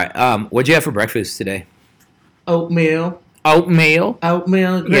What'd you have for breakfast today? Oatmeal. Oatmeal.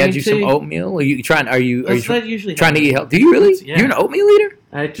 Oatmeal. You had you some oatmeal. Are you trying? Are you That's what I usually trying to have. eat healthy? Do you really? Yeah. You're an oatmeal eater?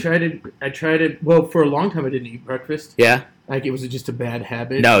 I tried it. Well, for a long time I didn't eat breakfast. Yeah. Like it was just a bad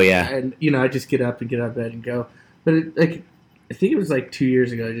habit. No, yeah. And I just get up and get out of bed and go. But I think it was like 2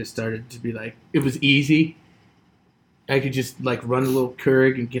 years ago. I just started to be like, it was easy. I could just like run a little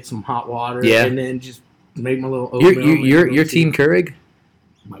Keurig and get some hot water. Yeah. And then just make my little oatmeal. You're team Keurig?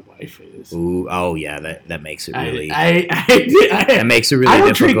 My wife is. Ooh, oh yeah, that makes it really. That makes it really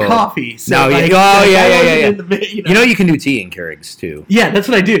difficult. I don't drink coffee. So no, like, yeah. You know You can do tea in Keurigs too. Yeah, that's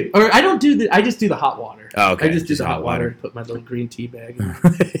what I do. Or I don't do I just do the hot water. Oh, okay. I just do the hot water and put my little green tea bag in.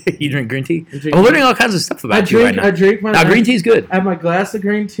 You drink green tea? I'm learning all kinds of stuff about you right now. I drink my. Now, green tea's good. I have my glass of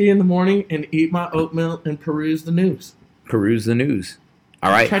green tea in the morning and eat my oatmeal and peruse the news. Peruse the news. All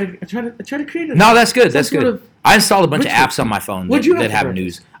right. I try to create it. No, that's good. That's good. I installed a bunch of apps on my phone that have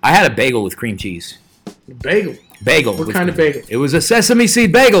news. I had a bagel with cream cheese. Bagel. What kind of bagel? It was a sesame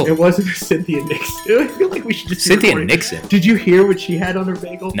seed bagel. It wasn't a Cynthia Nixon. I feel like we should just. Cynthia Nixon. Did you hear what she had on her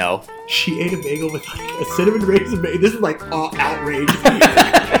bagel? No. She ate a bagel with like a cinnamon raisin bagel. This is like all outrage.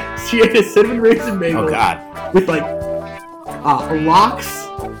 She ate a cinnamon raisin bagel. Oh God. With like lox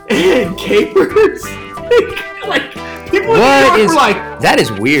and capers. Like. People in New York were like, that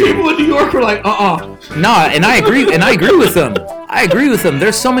is weird. People in New York were like, No, and I agree with them.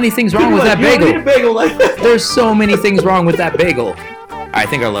 There's so many things wrong with that bagel. You don't eat a bagel like that. There's so many things wrong with that bagel. I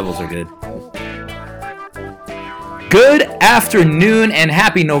think our levels are good. Good afternoon and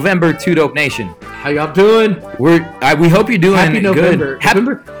happy November, Two Dope Nation. How y'all doing? We hope you're doing happy November. good.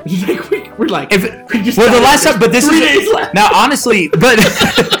 November. We're like, the last time, but this 3 days left. Now, honestly, but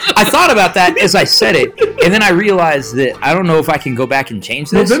I thought about that as I said it, and then I realized that I don't know if I can go back and change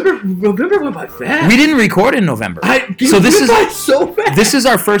this. November went by fast. We didn't record in November, so this is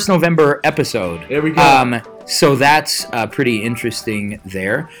our first November episode. There we go. So that's pretty interesting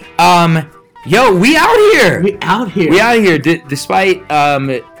there. Yo, we out here. Despite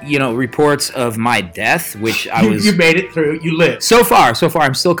reports of my death, which I was. You made it through. You lived. So far,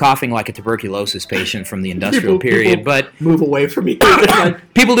 I'm still coughing like a tuberculosis patient from the industrial period. But move away from me.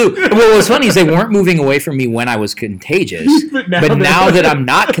 People do. Well, what's funny is they weren't moving away from me when I was contagious. but now that I'm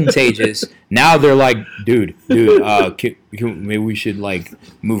not contagious, now they're like, dude, maybe we should like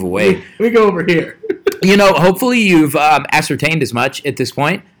move away. We go over here. Hopefully you've ascertained as much at this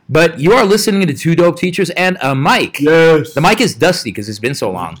point. But you are listening to Two Dope Teachers and a mic. Yes. The mic is dusty because it's been so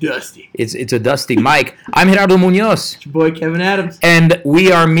long. Dusty. It's a dusty mic. I'm Gerardo Munoz. It's your boy Kevin Adams. And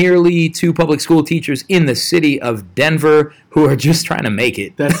we are merely two public school teachers in the city of Denver who are just trying to make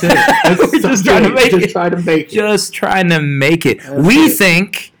it. That's it. Just trying to make it. We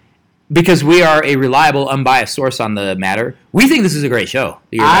think, because we are a reliable, unbiased source on the matter, we think this is a great show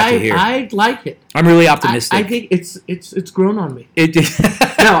that you're about to hear. I like it. I'm really optimistic. I think it's grown on me.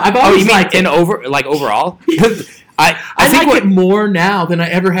 No, I've always liked it. Overall? I think like it more now than I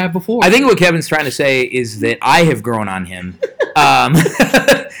ever have before. I think what Kevin's trying to say is that I have grown on him.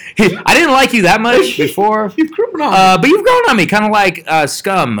 I didn't like you that much before. You've grown on me. But you've grown on me, kind of like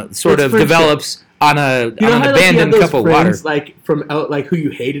scum sort of develops on an abandoned cup of water. Like from who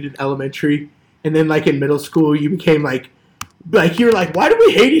you hated in elementary, and then like in middle school you became like you were like, why do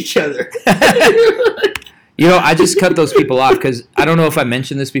we hate each other? I just cut those people off because I don't know if I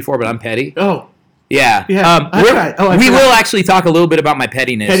mentioned this before, but I'm petty. Oh. Yeah. We will actually talk a little bit about my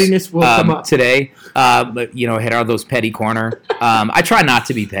pettiness. Pettiness will come up today. But Gerardo's petty corner. I try not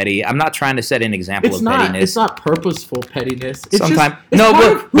to be petty. I'm not trying to set an example of pettiness. It's not purposeful pettiness. Sometimes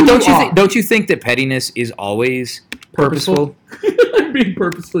don't you think that pettiness is always purposeful? Being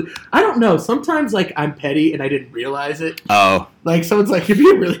purposefully. I don't know. Sometimes I'm petty and I didn't realize it. Oh. Like someone's like, you're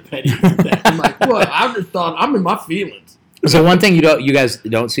being really petty. I'm like, what? I just thought I'm in my feelings. So one thing you guys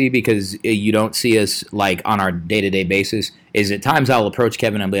don't see, because you don't see us like on our day-to-day basis, is at times I'll approach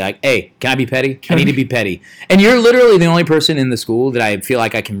Kevin and be like, hey, can I be petty? I need to be petty. And you're literally the only person in the school that I feel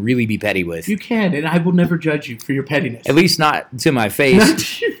like I can really be petty with. You can, and I will never judge you for your pettiness. At least not to my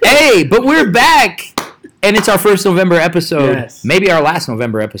face. Hey, but we're back! And it's our first November episode. Yes. Maybe our last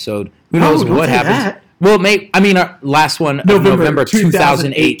November episode. Who knows what happens? That. Well, our last one of November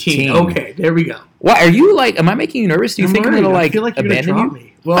 2018. Okay, there we go. What are you like? Am I making you nervous? Do you think I'm gonna I feel like you're abandon gonna drop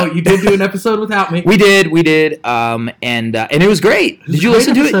me. Well, you did do an episode without me. We did. And it was great. Did you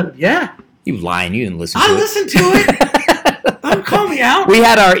listen to it? Yeah. You lying? You didn't listen to it. I listened to it. Don't call me out. We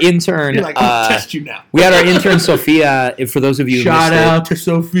had our intern. You're like, I'll test you now. We had our intern Sophia. For those of you who shout out to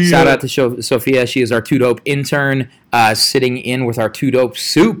Sophia. Shout out to Sophia. She is our Two Dope intern, sitting in with our Two Dope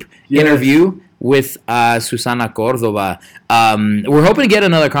soup interview. with Susana Cordova. We're hoping to get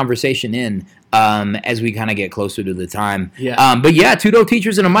another conversation in as we kind of get closer to the time. Yeah. But yeah, two dope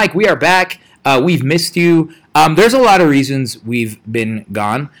teachers and a mic. We are back. We've missed you. There's a lot of reasons we've been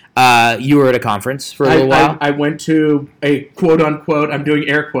gone. You were at a conference for a little while. I went to a quote-unquote, I'm doing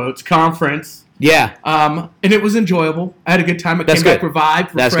air quotes, conference. Yeah. And it was enjoyable. I had a good time. I came back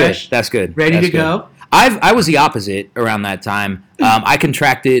revived, refreshed. That's good. Ready to go. I was the opposite around that time. I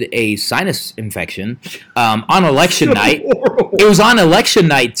contracted a sinus infection on election night. It was on election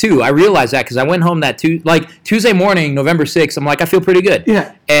night, too. I realized that because I went home that Tuesday morning, November 6th. I'm like, I feel pretty good.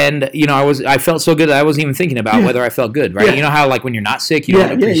 Yeah. And, I felt so good that I wasn't even thinking about whether I felt good, right? Yeah. You know how, when you're not sick, you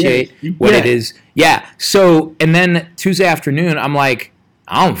don't appreciate what it is. Yeah. So, and then Tuesday afternoon, I'm like,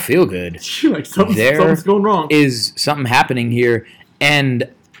 I don't feel good. You're like, something's going wrong. Is something happening here? And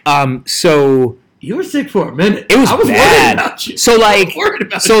so... You were sick for a minute. It was I was bad. worried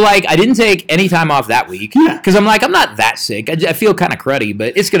about you. I didn't take any time off that week because I'm like, I'm not that sick. I feel kind of cruddy,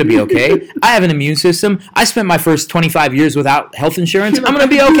 but it's going to be okay. I have an immune system. I spent my first 25 years without health insurance. I'm going to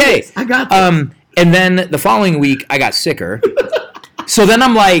be okay. I got this. And then the following week, I got sicker. So then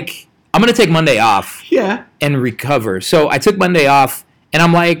I'm like, I'm going to take Monday off and recover. So I took Monday off, and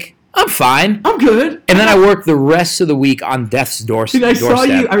I'm like, I'm fine. I'm good. And then I worked the rest of the week on death's doorstep. I saw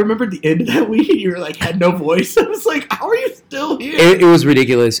you. I remember at the end of that week, you were like, had no voice. I was like, how are you still here? It was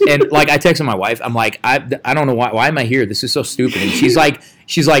ridiculous. And I texted my wife. I'm like, I don't know why am I here? This is so stupid. And she's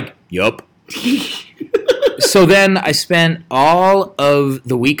like, yup. So then I spent all of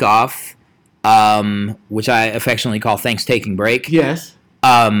the week off, which I affectionately call thanks taking break. Yes.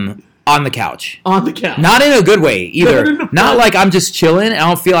 On the couch. On the couch. Not in a good way either. Not like I'm just chilling and I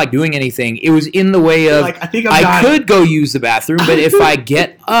don't feel like doing anything. It was in the way of I could go use the bathroom, but if I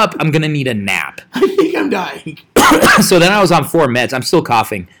get up, I'm going to need a nap. I think I'm dying. So then I was on 4 meds. I'm still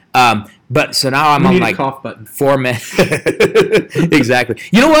coughing. But so now I'm on a cough button. 4 meds. Exactly.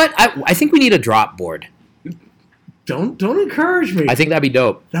 You know what? I think we need a drop board. Don't encourage me. I think that'd be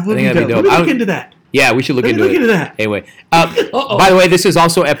dope. That would be dope. Let me look into that. Yeah, we should look into that. Anyway, by the way, this is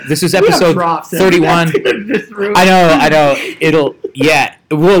episode 31. I know.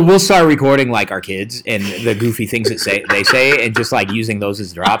 We'll start recording like our kids and the goofy things that they say, and just like using those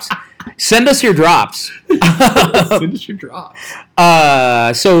as drops. Send us your drops. Send us your drops.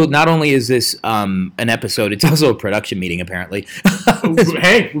 So not only is this an episode, it's also a production meeting. Apparently.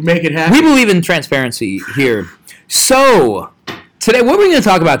 Hey, we make it happen. We believe in transparency here. So today, what are we going to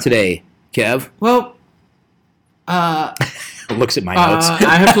talk about today? Kev? Well, looks at my notes.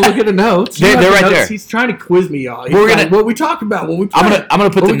 I have to look at the notes. They're right there. He's trying to quiz me, y'all. What we talk about? I'm gonna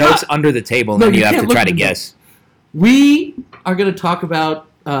put the notes under the table, and then you have to try to guess. We are going to talk about.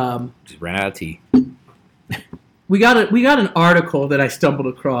 Just ran out of tea. We got an article that I stumbled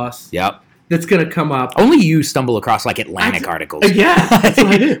across. Yep. That's going to come up. Only you stumble across Atlantic articles. Yeah, that's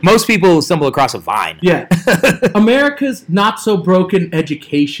what I did. Most people stumble across a Vine. Yeah. America's not so broken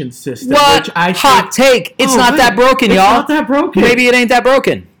education system. What? Hot take. It's not that broken, y'all. It's not that broken. Maybe it ain't that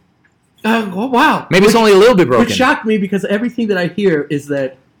broken. Wow. Maybe it's only a little bit broken. Which shocked me because everything that I hear is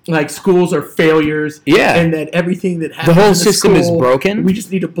that schools are failures. Yeah. And that everything that happens the whole system is broken. We just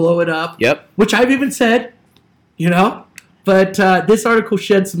need to blow it up. Yep. Which I've even said, But this article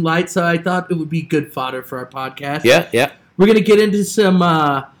shed some light, so I thought it would be good fodder for our podcast. Yeah. We're going to get into some.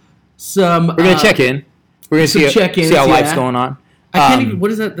 We're going to check in. We're going to see how life's going on. I can't even. What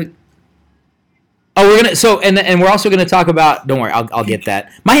is that? We're gonna. So and we're also going to talk about. Don't worry, I'll get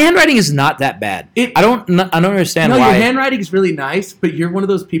that. My handwriting is not that bad. I don't understand why. No, your handwriting is really nice, but you're one of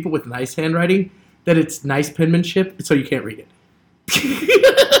those people with nice handwriting that it's nice penmanship, so you can't read it.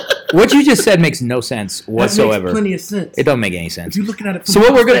 What you just said makes no sense whatsoever. That makes plenty of sense. It don't make any sense. You're looking at it from so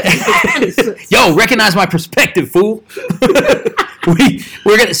what we're gonna Yo, recognize my perspective, fool. we're gonna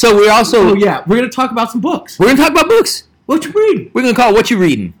we're gonna talk about some books. We're gonna talk about books. What you reading? We're gonna call it What You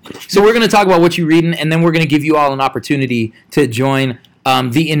Reading. So we're gonna talk about what you reading, and then we're gonna give you all an opportunity to join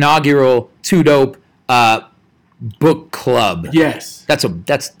the inaugural Two Dope book club. Yes. That's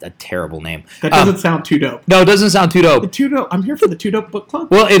a terrible name. That doesn't sound too dope. No, it doesn't sound too dope. I'm here for the Two Dope book club.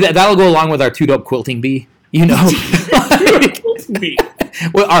 Well, that'll go along with our Two Dope quilting bee. Quilting bee.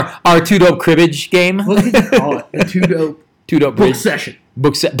 Well, our Two Dope cribbage game. What can you call it? A Two Dope book session.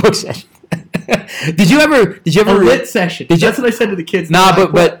 Book session. Did you ever a lit session? That's what I said to the kids. Nah,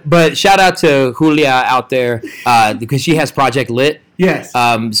 but shout out to Julia out there because she has Project Lit. Yes.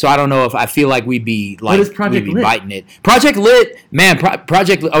 So I don't know if I feel like we'd be what is Project Lit? Biting it. Project Lit, man.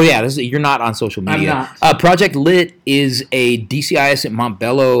 Project. Oh yeah, you're not on social media. I'm not. Project Lit is a DCIS at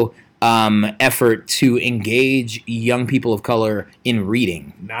Montbello effort to engage young people of color in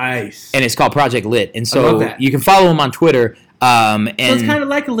reading. Nice. And it's called Project Lit. And I love so that. you can follow him on Twitter. And So it's kind of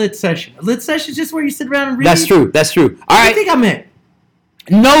like a lit session. A lit session is just where you sit around and read. That's true. All What do right. you think I meant?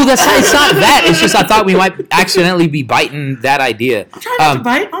 No, it's not that. It's just I thought we might accidentally be biting that idea. I'm trying not to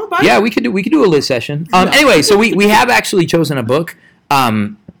bite. I'm bite. Yeah, we could do a lit session. Anyway, so we have actually chosen a book,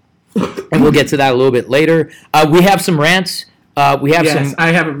 and we'll get to that a little bit later. We have some rants. We have some.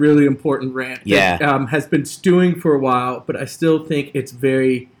 I have a really important rant. Yeah. That, has been stewing for a while, but I still think it's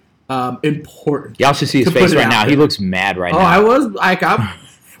very important. Y'all should see his to face put it right out now. there. He looks mad right Oh, now. I was like,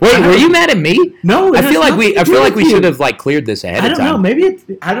 Wait, were you mad at me? No, I feel like we should have like cleared this ahead I of don't time. know. Maybe it's.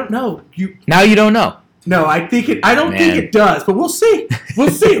 I don't know. Now you don't know. No, I think it. I don't think it does, but we'll see. We'll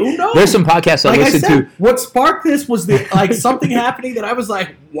see. Who knows? There's some podcasts I listened to. What sparked this was something happening that I was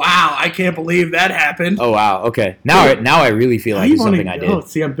like, "Wow, I can't believe that happened." Oh wow, okay. Now I really feel like it's something I did. Oh,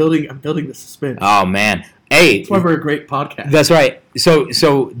 see, I'm building the suspense. Oh man, hey, That's why we're a great podcast. that's right.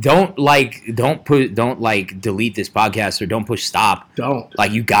 So don't delete this podcast or don't push stop. Don't.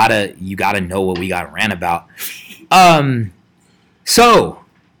 Like you gotta know what we got to rant about. So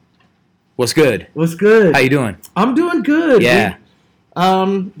what's good? What's good? How you doing? I'm doing good. Yeah.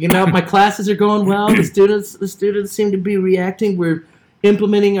 My classes are going well. The students seem to be reacting. We're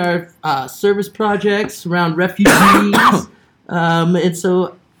implementing our service projects around refugees, and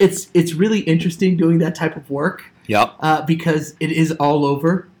so it's really interesting doing that type of work. Yep. Because it is all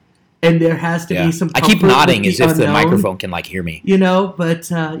over, and there has to be some. I keep comfort nodding with as if the unknown, microphone can like hear me. But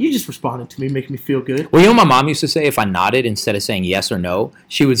you just responded to me, making me feel good. Well, you know what my mom used to say? If I nodded instead of saying yes or no,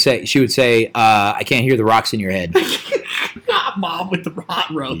 she would say, I can't hear the rocks in your head. Mom with the hot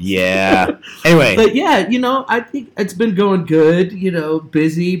roast. Yeah. Anyway. But yeah, I think it's been going good,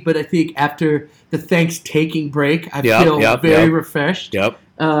 busy, but I think after the Thanksgiving break, I feel very refreshed. Yep.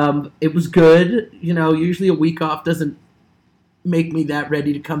 It was good. Usually a week off doesn't make me that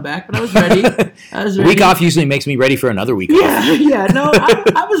ready to come back, but I was ready. Week off usually makes me ready for another week off. No,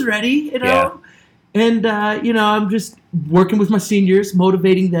 I was ready, Yeah. And, I'm just working with my seniors,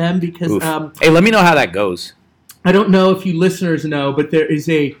 motivating them because... hey, let me know how that goes. I don't know if you listeners know, but there is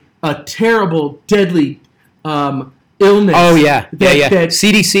a terrible, deadly illness. Oh, yeah. That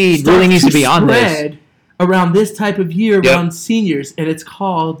CDC really needs to be on this. Around this type of year, around seniors, and it's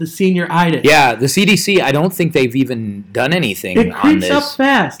called the senioritis. Yeah, the CDC, I don't think they've even done anything on this. It creeps up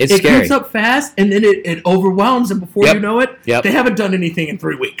fast. It's scary. It creeps up fast, and then it overwhelms them before you know it. Yep. They haven't done anything in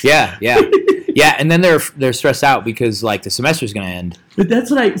 3 weeks. Yeah. Yeah, and then they're stressed out because like the semester's going to end. But that's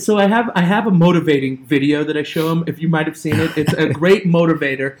what I have a motivating video that I show them. If you might have seen it, it's a great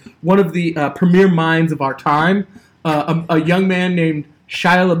motivator. One of the premier minds of our time, a young man named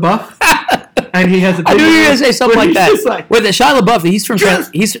Shia LaBeouf, and he has a video. I knew you were going to say something like that. Wait, the Shia LaBeouf, he's from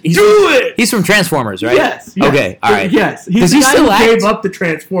he's from Transformers, right? Yes. Okay, all right. Yes. Does he still act? Gave up the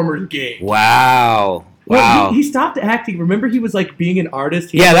Transformers game. Wow. Well, he stopped acting. Remember, he was like being an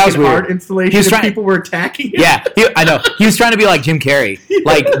artist. That was an weird. Art installation. People were attacking him. Yeah, I know. He was trying to be like Jim Carrey.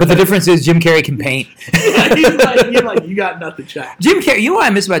 But the difference is Jim Carrey can paint. He's like, you got nothing, Shaq. Jim Carrey. You know what I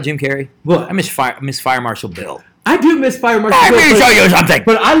miss about Jim Carrey? What? I miss Fire Marshal Bill. I do miss Fire Marshal Bill. Let me show you something.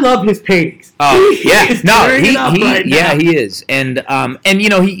 But I love his paintings. Oh yeah, he is, and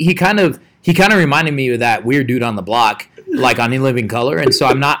he kind of reminded me of that weird dude on the block, like on In Living Color, and so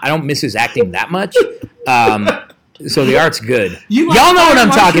I don't miss his acting that much. So the art's good. Y'all know what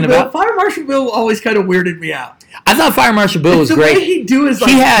I'm talking about. Fire Marshal Bill always kind of weirded me out. I thought Fire Marshal Bill was great. The way he do his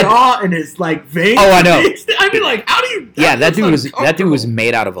jaw and his veins. Oh, I know. I mean, like, how do you? Yeah, that dude was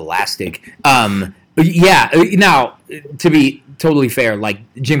made out of elastic. Now, to be totally fair, like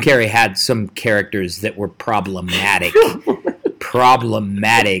Jim Carrey had some characters that were problematic, and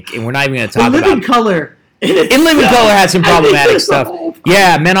we're not even going to talk about. In Living Color had some problematic stuff.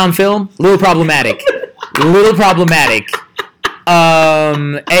 Yeah, Men on Film, a little problematic.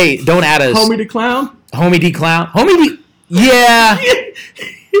 Hey, don't add us. Homie D Clown. Yeah.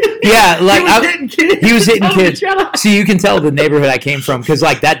 Yeah, like he was hitting kids. See, you can tell the neighborhood I came from because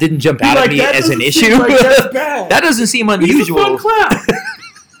like that didn't jump out at me as an issue. Like that's bad. That doesn't seem unusual. He's a fun clown.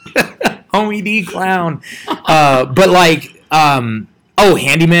 Homie D Clown. But like,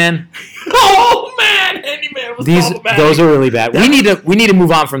 Handyman. Oh man, Handyman was problematic. Those are really bad. We need to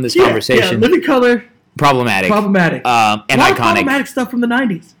move on from this conversation. Yeah, Living Color. Problematic. And iconic. Problematic stuff from the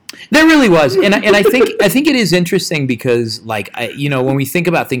 90s. There really was, and I think it is interesting because when we think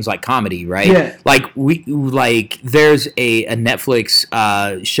about things like comedy, right? Yeah. There's a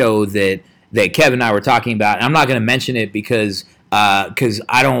Netflix show that Kevin and I were talking about. And I'm not going to mention it because because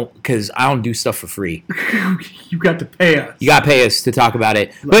I don't do stuff for free. You got to pay us. You got to pay us to talk about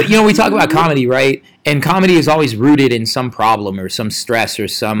it. But we talk about comedy, right? And comedy is always rooted in some problem or some stress or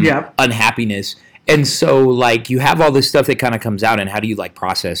some unhappiness. And so, like, you have all this stuff that kind of comes out, and how do you, like,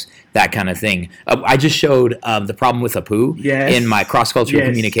 process that kind of thing? I just showed The Problem with Apu in my cross-cultural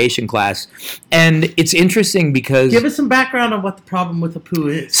communication class, and it's interesting because... Give us some background on what The Problem with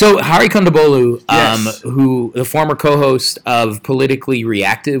Apu is. So, Hari Kondabolu, who the former co-host of Politically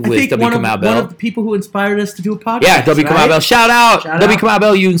Reactive with W. Kamau Bell. One of the people who inspired us to do a podcast, Yeah, W. Kamau Bell. Shout out! W. Kamau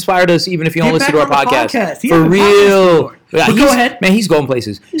Bell, you inspired us, even if you don't listen to our podcast. For real! Yeah, go ahead. Man, he's going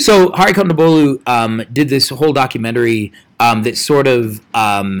places. So Hari Kondabolu did this whole documentary that sort of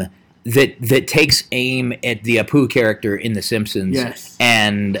that takes aim at the Apu character in The Simpsons,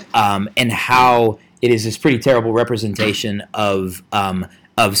 and how it is this pretty terrible representation of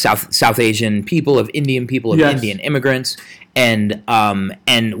South Asian people, of Indian people, of Indian immigrants, and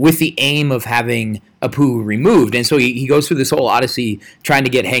with the aim of having Apu removed. And so he goes through this whole odyssey trying to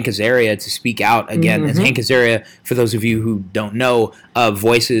get Hank Azaria to speak out again. As Hank Azaria, for those of you who don't know,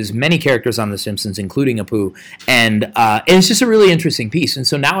 voices many characters on The Simpsons, including Apu. And it's just a really interesting piece. And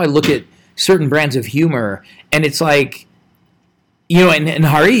so now I look at certain brands of humor, and it's like, and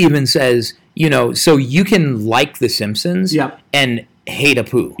Hari even says, so you can like The Simpsons and hate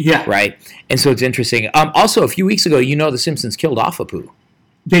Apu, right? And so it's interesting. Also, a few weeks ago, The Simpsons killed off Apu.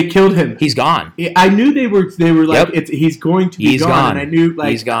 They killed him. He's gone. I knew they were like, he's going to be gone. And I knew, like,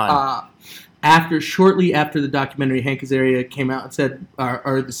 he's gone. Shortly after the documentary, Hank Azaria came out and said,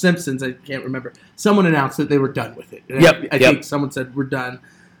 or The Simpsons, I can't remember, someone announced that they were done with it. And I think someone said, we're done.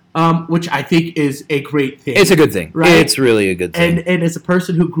 Which I think is a great thing. It's a good thing. Right? It's really a good thing. And as a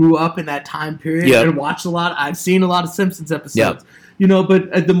person who grew up in that time period and watched a lot, I've seen a lot of Simpsons episodes.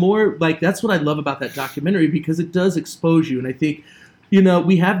 But the more, like, that's what I love about that documentary, because it does expose you. And I think,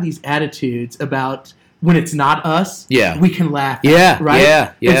 we have these attitudes about when it's not us, we can laugh at it, right?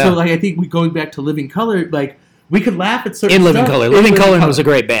 Yeah. And so, like, I think going back to Living Color, like, we could laugh at certain stuff. Living Color was a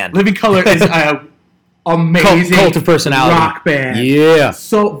great band. Living Color is amazing cult of personality rock band. Yeah.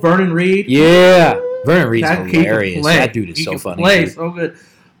 So Vernon Reid. Yeah. Vernon Reid's hilarious. That dude is so funny. Play so good.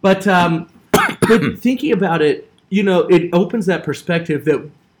 But but thinking about it, it opens that perspective that,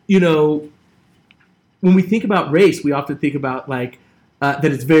 when we think about race, we often think about, like, that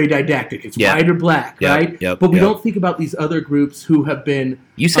it's very didactic. It's white or black, right? But we don't think about these other groups who have been...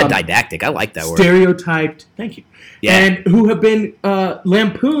 You said didactic. I like that word. Stereotyped. Thank you. Yeah. And who have been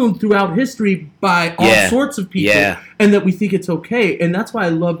lampooned throughout history by all sorts of people. Yeah. And that we think it's okay. And that's why I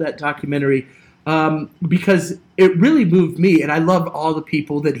love that documentary, because it really moved me. And I love all the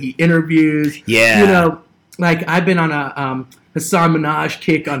people that he interviews. Yeah. Like, I've been on a... Hassan Minaj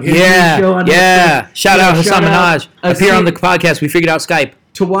kick on his show. Shout out Hassan Minaj. Appear on the podcast. We figured out Skype.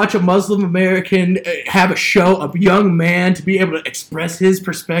 To watch a Muslim American have a show, a young man to be able to express his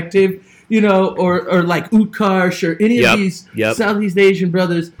perspective, or like Utkarsh or any of these Southeast Asian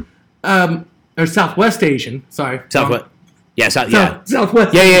brothers, or Southwest Asian. Sorry, Southwest.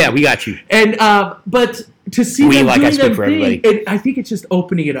 Southwest. Yeah. We got you. And but to see them doing their thing, I think it's just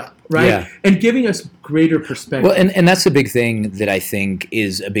opening it up, right? Yeah. And giving us greater perspective. Well, and that's the big thing that I think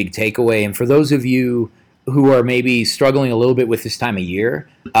is a big takeaway. And for those of you who are maybe struggling a little bit with this time of year,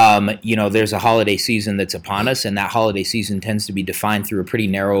 there's a holiday season that's upon us, and that holiday season tends to be defined through a pretty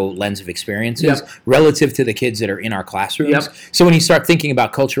narrow lens of experiences relative to the kids that are in our classrooms. So when you start thinking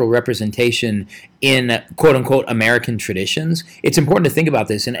about cultural representation in quote-unquote American traditions, it's important to think about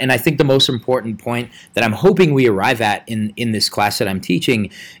this. And I think the most important point that I'm hoping we arrive at in this class that I'm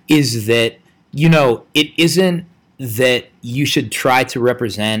teaching is that, it isn't that you should try to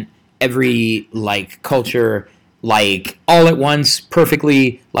represent every, like, culture, like, all at once,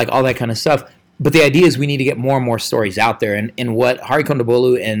 perfectly, like, all that kind of stuff. But the idea is we need to get more and more stories out there. And what Hari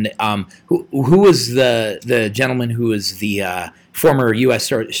Kondabolu and who was the gentleman who was the former U.S.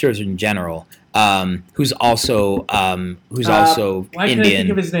 Surgeon General, who's also why Indian. Why can't I think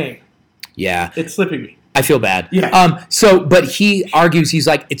of his name? Yeah. It's slipping me. I feel bad. Yeah. But he argues, he's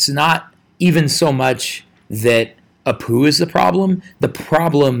like, it's not even so much that Apu is the problem. The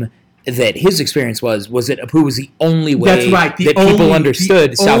problem that his experience was that Apu was the only way that people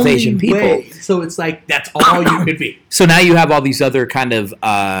understood South Asian people. So it's like, that's all you could be. So now you have all these other kind of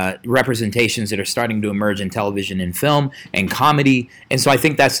representations that are starting to emerge in television and film and comedy. And so I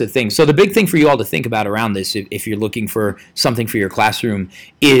think that's the thing. So the big thing for you all to think about around this, if you're looking for something for your classroom,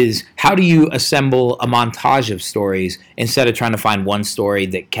 is how do you assemble a montage of stories instead of trying to find one story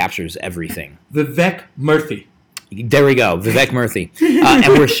that captures everything? Vivek Murthy. There we go, Vivek Murthy.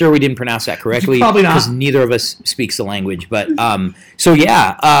 And we're sure we didn't pronounce that correctly. Probably not. Because neither of us speaks the language. But so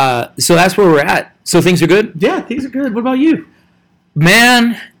that's where we're at. So things are good? Yeah, things are good. What about you?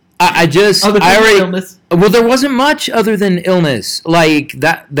 Man, Illness. Well, there wasn't much other than illness. Like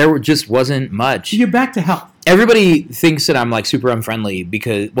that, just wasn't much. You're back to health. Everybody thinks that I'm like super unfriendly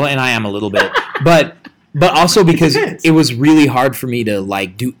because, well, and I am a little bit, but also because it was really hard for me to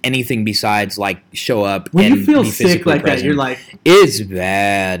like do anything besides like show up. When and you feel be sick like present. that, you're like, it's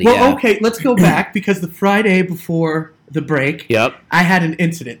bad. well, yeah. okay, let's go back because the Friday before the break, Yep. I had an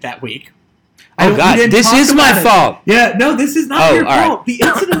incident that week. Oh God, this is my fault. Yeah, no, this is not your all fault. right. The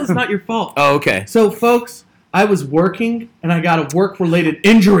incident is not your fault. Oh, okay. So, folks, I was working and I got a work-related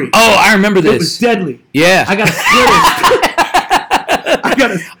injury. Oh, I remember this. It was deadly. Yeah. I got a splinter.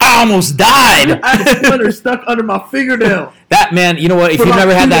 I almost died. I had a splinter stuck under my fingernail. That man, you know what? If you've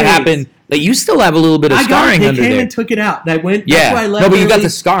never had that happen, like you still have a little bit of scarring under there. They came and took it out. And I went. Yeah. That's why I left No, but you got early.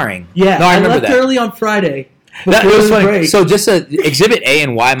 the scarring. Yeah. No, I remember left that. early on Friday. That was funny. Break. So just exhibit A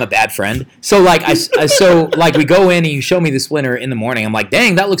and why I'm a bad friend. So like like we go in and you show me the splinter in the morning. I'm like,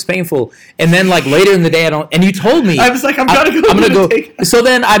 dang, that looks painful. And then like later in the day, I don't. And you told me. I was like, I'm gonna go. So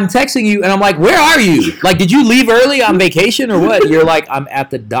then I'm texting you and I'm like, where are you? Like, did you leave early on vacation or what? You're like, I'm at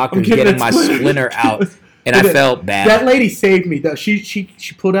the doctor getting my splinter out. And I felt bad. That lady saved me though. She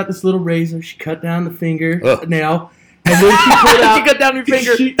pulled out this little razor. She cut down the fingernail. And then she pulled out. She cut down your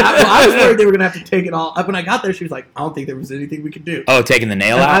finger. I was worried they were going to have to take it all. When I got there, she was like, I don't think there was anything we could do. Oh, taking the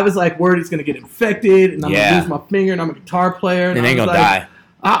nail and out? I was like, worried it's going to get infected, and I'm going to lose my finger, and I'm a guitar player. And then you're going to die.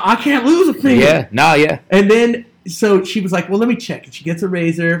 I can't lose a finger. Yeah, no, yeah. And then, so she was like, well, let me check. And she gets a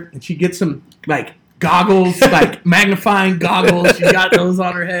razor, and she gets some, like, goggles, like magnifying goggles. She got those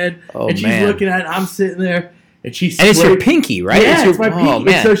on her head. Oh, and she's looking at it. I'm sitting there. And it's your pinky, right? Yeah, it's my pinky. Oh,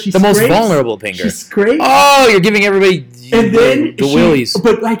 man. So she the most vulnerable finger. She scrapes. Oh, you're giving everybody the willies.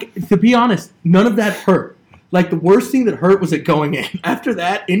 But, like, to be honest, none of that hurt. Like, the worst thing that hurt was it going in. After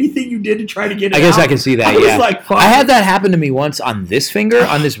that, anything you did to try to get it out. I guess I can see that, I was like, fuck. I had that happen to me once on this finger,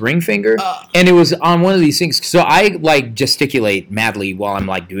 on this ring finger, and it was on one of these things. So I, like, gesticulate madly while I'm,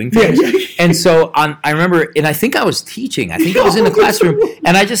 like, doing things. Yeah. And so I remember, and I think I was teaching. I think I was in the classroom,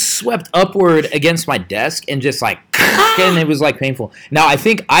 and I just swept upward against my desk and just, like, and it was, like, painful. Now, I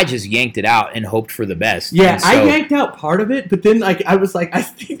think I just yanked it out and hoped for the best. Yeah, so, I yanked out part of it, but then, like, I was like, I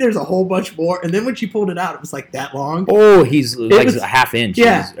think there's a whole bunch more. And then when she pulled it out, it was, like, that long. Oh, he's like a half inch.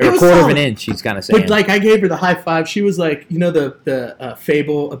 Yeah. Or a quarter of an inch, he's kind of saying. But, like, I gave her the high five. She was like, you know the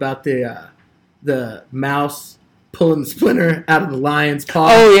fable about the mouse pulling the splinter out of the lion's paw?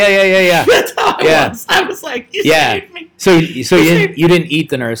 Oh, yeah. That's how I was. I was like, you saved me. So you didn't eat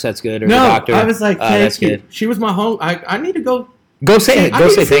the nurse, that's good, or the doctor? I was like, thank you. Good. She was my home. I need to go. Go say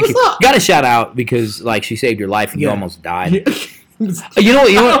thank you. You got to shout out because, like, she saved your life and you almost died. You know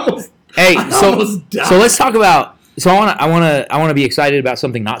what? Hey, so let's talk about. So I want to be excited about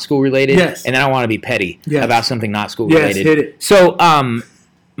something not school related. Yes. And then I want to be petty about something not school related. Yes, hit it. So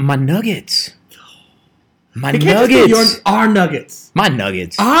my Nuggets. Our Nuggets. My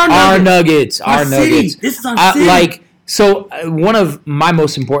Nuggets. Our Nuggets. Our Nuggets. This is our city. Like, so one of my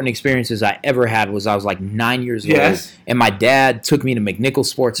most important experiences I ever had was I was like 9 years old, and my dad took me to McNichols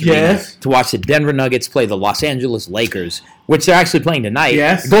Sports Arena to watch the Denver Nuggets play the Los Angeles Lakers, which they're actually playing tonight.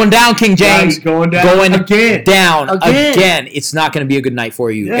 Yes. Going down, King James. Right, going down again. It's not going to be a good night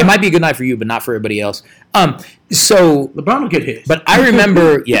for you. Yeah. It might be a good night for you, but not for everybody else. So LeBron will get his. But I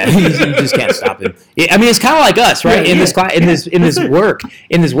remember, you just can't stop him. I mean, it's kind of like us, right? In this class, in this work,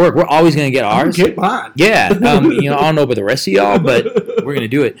 we're always going to get ours. Get mine. Yeah. I don't know about the rest of y'all, but we're going to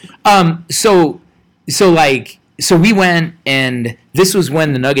do it. So we went, and this was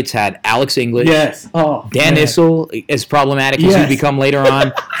when the Nuggets had Alex English. Yes. Dan Issel, as problematic as he's become later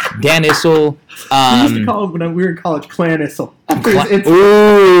on. Dan Issel. We used to call him, when we were in college, Clan Issel.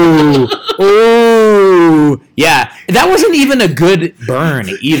 Ooh. Yeah. That wasn't even a good burn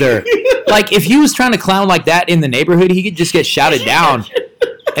either. Like, if he was trying to clown like that in the neighborhood, he could just get shouted down.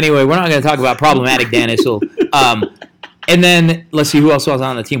 Anyway, we're not going to talk about problematic Dan Issel. And then, let's see, who else was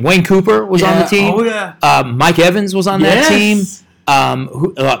on the team? Wayne Cooper was on the team. Oh, yeah. Mike Evans was on that team.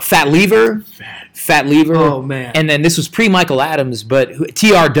 Fat Lever. Oh, man. And then this was pre-Michael Adams, but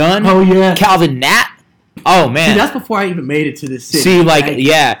T.R. Dunn. Oh, yeah. Calvin Nat. Oh, man. See, that's before I even made it to this city. See, like,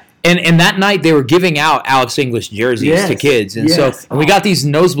 yeah. And that night they were giving out Alex English jerseys to kids. And so we got these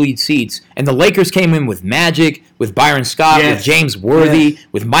nosebleed seats. And the Lakers came in with Magic, with Byron Scott, with James Worthy,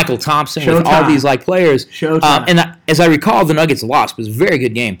 with Michael Thompson, with all these like players. And as I recall, the Nuggets lost. It was a very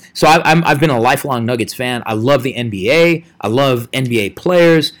good game. So I've been a lifelong Nuggets fan. I love the NBA. I love NBA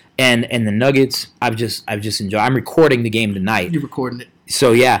players. and the Nuggets. I've just enjoyed. I'm recording the game tonight. You're recording it.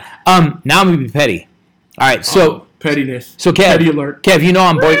 So yeah. Now I'm gonna be petty. All right. So pettiness. So Petty alert. Kev,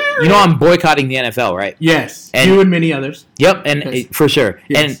 I'm boycotting the NFL, right? Yes. You and many others. Yep, and Yes. for sure.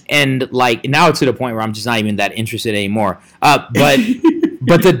 Yes. And like now it's to the point where I'm just not even that interested anymore.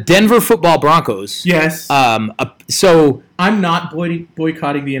 But the Denver Football Broncos. Yes. So I'm not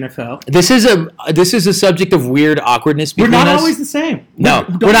boycotting the NFL. this is a subject of weird awkwardness between us. We're not always the same. No,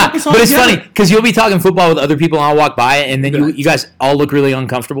 we're not. But it's funny because you'll be talking football with other people, and I'll walk by, and then you guys all look really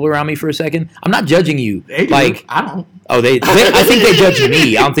uncomfortable around me for a second. I'm not judging you. They do. Like I don't. Oh, they I think they judge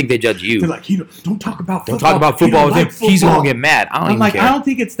me. I don't think they judge you. They're like, don't talk about football. Don't talk about football with him. He's gonna get mad. I don't I'm even like, care. I don't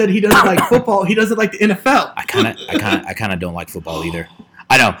think it's that he doesn't like football. He doesn't like the NFL. I kind of don't like football either.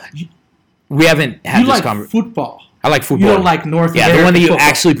 I know. We haven't had You this like conversation. football. I like football. You don't like North Yeah, American the one that you football.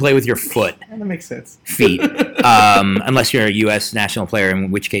 actually play with your foot. That makes sense. Feet. Unless you're a U.S. national player,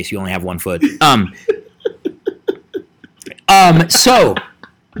 in which case you only have one foot.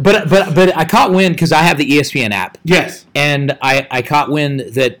 But I caught wind because I have the ESPN app. Yes. And I caught wind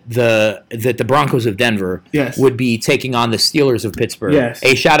that the Broncos of Denver Yes. would be taking on the Steelers of Pittsburgh. Yes.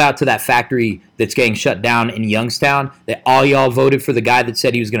 A shout out to that factory that's getting shut down in Youngstown. That all y'all voted for the guy that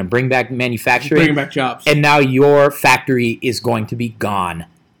said he was going to bring back manufacturing. Bringing back jobs. And now your factory is going to be gone.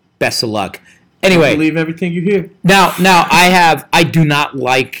 Best of luck. I Anyway, believe everything you hear. now I do not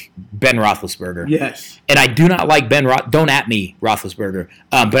like Ben Roethlisberger. Yes. And I do not like don't at me, Roethlisberger.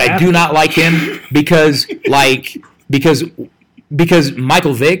 But I do not like him because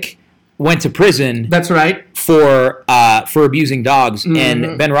Michael Vick went to prison. That's right. For abusing dogs, Mm-hmm.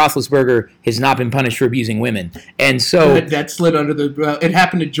 and Ben Roethlisberger has not been punished for abusing women, and so That slid under the. It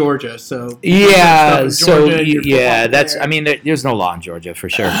happened in Georgia, so yeah, Georgia, that's. I mean, there's no law in Georgia for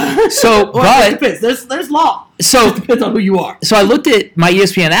sure. So, well, it depends. There's law. So It depends on who you are. So I looked at my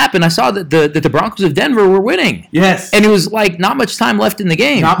ESPN app and I saw that the Broncos of Denver were winning. Yes. And it was like not much time left in the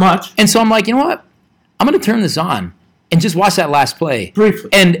game. Not much. And so I'm like, you know what? I'm going to turn this on and just watch that last play.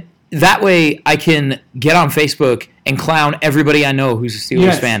 Briefly. And that way I can get on Facebook and clown everybody I know who's a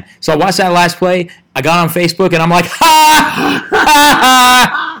Steelers fan. So I watched that last play. I got on Facebook and I'm like, ha, ha,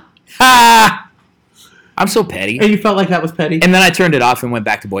 ha, ha. I'm so petty. And you felt like that was petty? And then I turned it off and went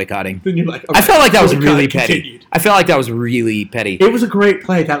back to boycotting. Then you're like, okay, I felt like that was boycott really petty. continued. I felt like that was really petty. It was a great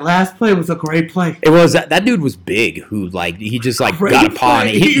play. That last play was a great play. It was that dude was big. Who like he just like Great got a paw on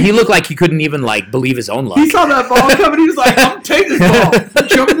it. play. He looked like he couldn't even like believe his own luck. He saw that ball coming. He was like, I'm taking this ball. I'm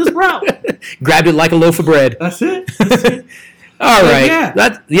jumping this route. Grabbed it like a loaf of bread. That's it. That's it. All right.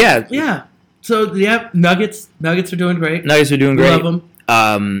 Yeah. Yeah. So, yeah, Nuggets are doing great. Nuggets are doing great. Love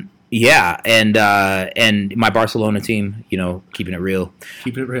them. Yeah, and my Barcelona team, keeping it real.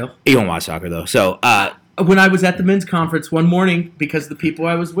 Keeping it real. You don't watch soccer though, so. When I was at the men's conference one morning, because the people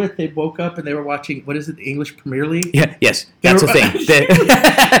I was with, they woke up and they were watching, what is it, the English Premier League? Yeah, yes, that's a thing.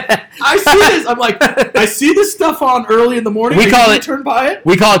 I see this. I'm like, I see this stuff on early in the morning. We call it. Turn by it.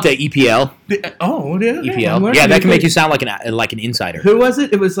 We call it the EPL. EPL. Yeah, that can make you sound like an insider. Who was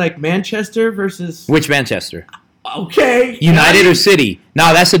it? It was like Manchester versus. Which Manchester? Okay. United or City?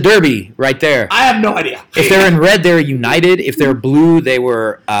 No, that's a derby right there. I have no idea. If they're in red, they're United. If they're blue,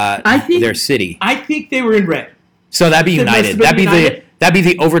 they're City. I think they were in red. So that'd be United. That'd be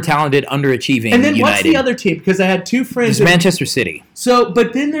the over-talented, underachieving And then United. what's the other team? Because I had two friends. It's Manchester City. So,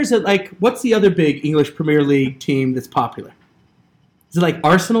 but then there's what's the other big English Premier League team that's popular? Is it like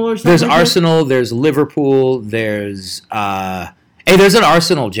Arsenal or something? There's Arsenal. There's Liverpool. There's there's an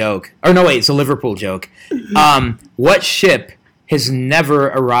Arsenal joke. Or no, wait, it's a Liverpool joke. What ship has never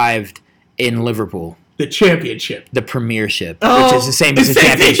arrived in Liverpool? The championship. The premiership, Oh, which is the same as the the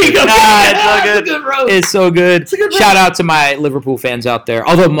same thing. championship. Okay. It's so good. It's so good. It's a good Shout out to my Liverpool fans out there.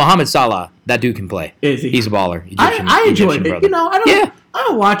 Although Mohamed Salah, that dude can play. Is he? He's a baller. I enjoyed it. brother. I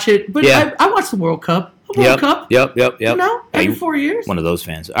don't watch it, but Yeah. I watch the World Cup. World Cup. Yep. Every 4 years. One of those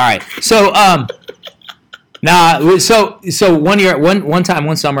fans. All right. So so one time,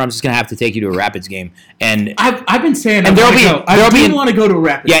 one summer, I'm just gonna have to take you to a Rapids game, and I've been saying and I want to go to a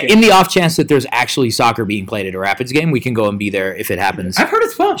Rapids game. in the off chance that there's actually soccer being played at a Rapids game, we can go and be there if it happens. I've heard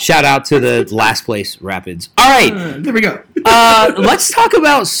it's fun. Shout out to the last place Rapids. All right, There we go. let's talk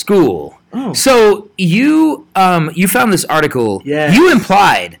about school. Oh. So you found this article. Yes. You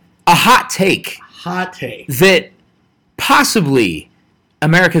implied a hot take Hot take. that possibly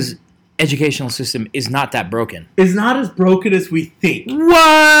America's educational system is not that broken. It's not as broken as we think.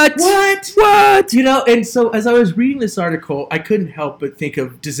 What? What? And so as I was reading this article, I couldn't help but think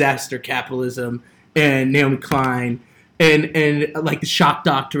of disaster capitalism and Naomi Klein and like the shock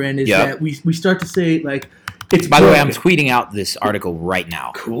doctrine is Yep. that we start to say like it's By the way, I'm broken. tweeting out this article right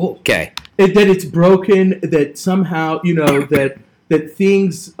now. Cool. Okay. That it's broken, that somehow, that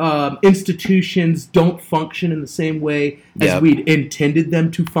things, institutions don't function in the same way as Yep. we'd intended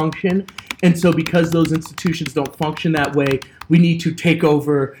them to function. And so because those institutions don't function that way, we need to take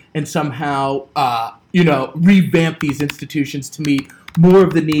over and somehow, revamp these institutions to meet more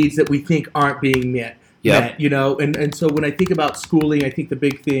of the needs that we think aren't being met. Yep. And so when I think about schooling, I think the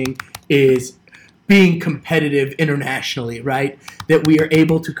big thing is being competitive internationally, right? That we are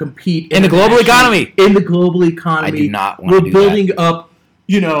able to compete In the global economy. In the global economy. I do not want to do We're building up,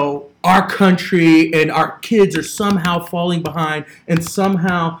 our country, and our kids are somehow falling behind, and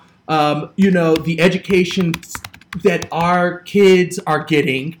somehow, the education that our kids are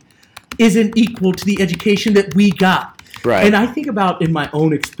getting isn't equal to the education that we got. Right. And I think about in my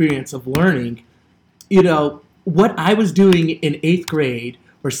own experience of learning, what I was doing in 8th grade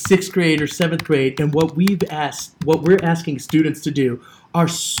or 6th grade or 7th grade and what we're asking students to do are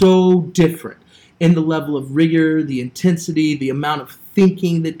so different in the level of rigor, the intensity, the amount of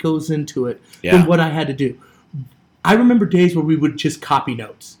thinking that goes into it than what I had to do. I remember days where we would just copy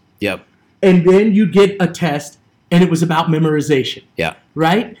notes. Yep. And then you get a test and it was about memorization. Yeah.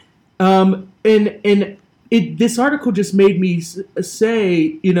 Right? This article just made me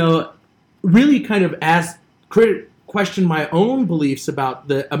say, really kind of question my own beliefs about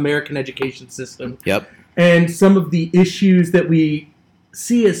the American education system. Yep. And some of the issues that we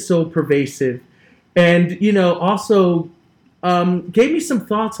see as so pervasive. And, also gave me some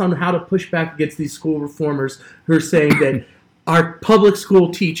thoughts on how to push back against these school reformers who are saying that our public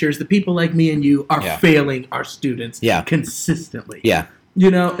school teachers, the people like me and you, are failing our students consistently. Yeah.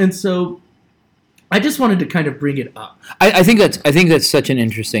 And so I just wanted to kind of bring it up. I think that's such an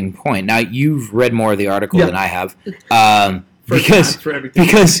interesting point. Now you've read more of the article than I have, because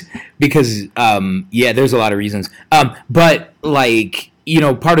there's a lot of reasons. But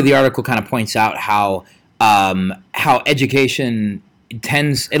part of the article kind of points out how education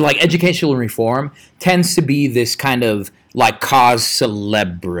educational reform tends to be this kind of cause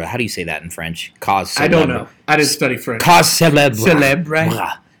célèbre. How do you say that in French? Cause célèbre. I don't know. I didn't study French. Cause célèbre.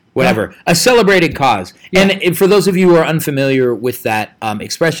 Célèbre. Whatever. A celebrated cause. Yeah. And for those of you who are unfamiliar with that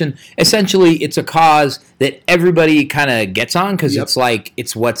expression, essentially it's a cause that everybody kind of gets on because it's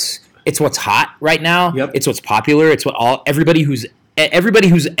what's hot right now. Yep. It's what's popular. It's what everybody who's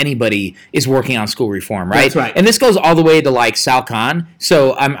anybody is working on school reform, right? That's right. And this goes all the way to Sal Khan.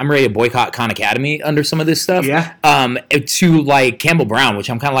 So I'm ready to boycott Khan Academy under some of this stuff. Yeah. To Campbell Brown, which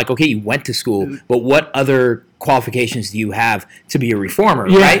I'm kind of okay, you went to school, but what other qualifications do you have to be a reformer,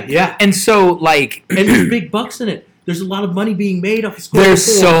 right? Yeah. And so and there's big bucks in it. There's a lot of money being made off of school There's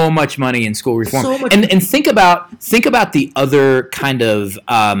reform. so much money in school reform. So much and think about the other kind of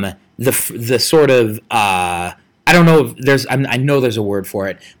the sort of I don't know if I know there's a word for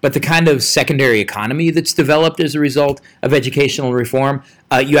it, but the kind of secondary economy that's developed as a result of educational reform.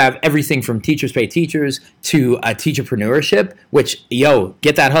 You have everything from teachers pay teachers to teacherpreneurship, which,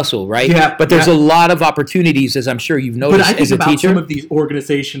 get that hustle, right? Yeah. But there's a lot of opportunities, as I'm sure you've noticed But I think as a about teacher. some of these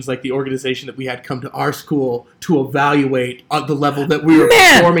organizations, like the organization that we had come to our school to evaluate on the level that we were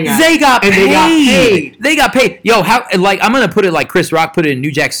performing at. They got and paid. They got paid. How? I'm gonna put it like Chris Rock put it in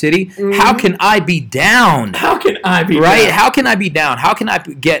New Jack City. Mm-hmm. How can I be down? How can I be right? down? How can I be down? How can I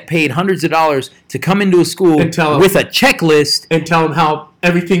get paid hundreds of dollars to come into a school with a checklist and tell them how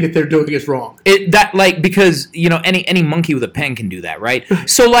everything that they're doing is wrong? Because any monkey with a pen can do that, right?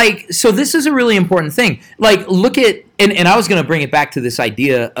 So this is a really important thing. Look at and I was going to bring it back to this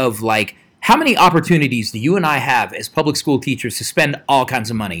idea of how many opportunities do you and I have as public school teachers to spend all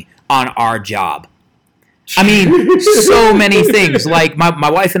kinds of money on our job? I mean, so many things. My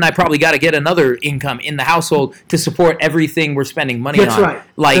wife and I probably got to get another income in the household to support everything we're spending money on. That's right.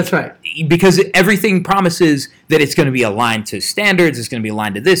 That's right. Because everything promises that it's going to be aligned to standards, it's going to be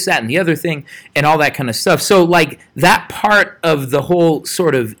aligned to this, that, and the other thing, and all that kind of stuff. So, that part of the whole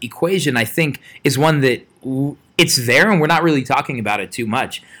sort of equation, I think, is one that it's there, and we're not really talking about it too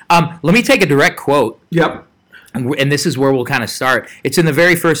much. Let me take a direct quote. Yep. And this is where we'll kind of start. It's in the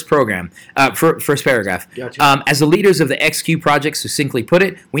very first program, first paragraph. Gotcha. As the leaders of the XQ project succinctly put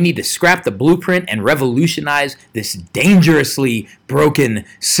it, we need to scrap the blueprint and revolutionize this dangerously broken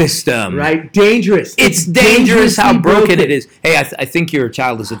system. Right? Dangerous. It's dangerous how broken it is. Hey, I think your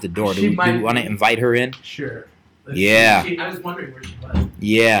child is at the door. Do you want to invite her in? Sure. Yeah. I was wondering where she was.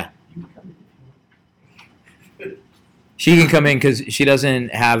 Yeah. She can come in because she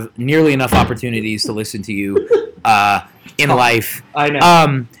doesn't have nearly enough opportunities to listen to you in life. I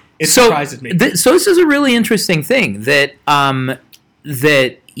know. It surprises me. So this is a really interesting thing that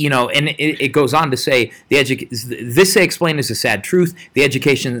that, and it goes on to say this they explain is a sad truth. The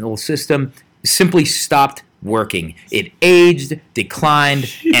educational system simply stopped working. It aged,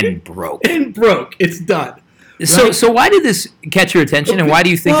 declined, and broke. It's done. Right? So why did this catch your attention, and why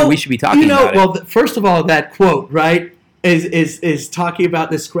do you think that we should be talking about it? Well, first of all, that quote, right, is talking about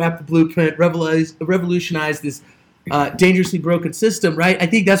this scrap the blueprint, revolutionize this dangerously broken system, right? I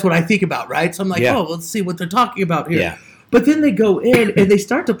think that's what I think about, right? So I'm like, let's see what they're talking about here. Yeah. But then they go in and they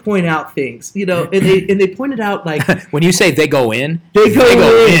start to point out things, and they pointed out like when you say they go in, they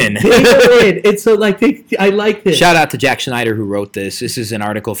go in. And so like I like this. Shout out to Jack Schneider who wrote this. This is an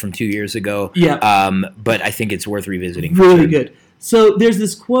article from 2 years ago. Yeah. But I think it's worth revisiting. Really good. So there's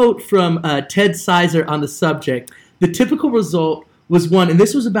this quote from Ted Sizer on the subject. The typical result was one, and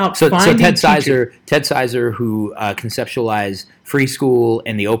this was about finding teachers. Ted Sizer, who conceptualized free school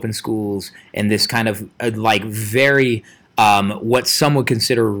and the open schools, and this kind of very what some would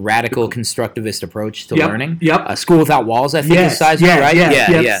consider a radical constructivist approach to learning. Yep. School Without Walls, I think is Sizer, right?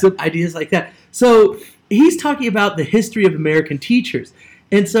 Yeah. Some ideas like that. So he's talking about the history of American teachers,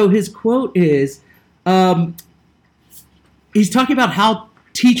 and so his quote is, he's talking about how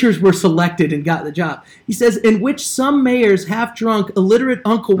teachers were selected and got the job. He says, in which some mayor's half-drunk, illiterate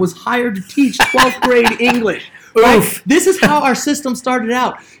uncle was hired to teach 12th grade English. Right? This is how our system started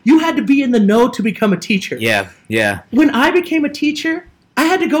out. You had to be in the know to become a teacher. Yeah. When I became a teacher, I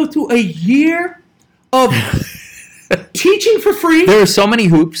had to go through a year of teaching for free. There are so many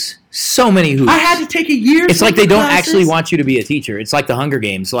hoops. I had to take a year. It's like they don't actually want you to be a teacher. It's like the Hunger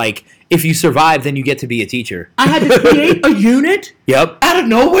Games. Like, if you survive, then you get to be a teacher. I had to create a unit. Yep. Out of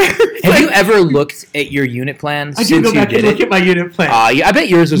nowhere. Have you ever looked at your unit plan? I do go back and look at my unit plan. I bet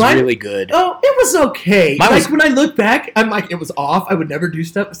yours was really good. Oh, it was okay. When I look back, I'm like, it was off. I would never do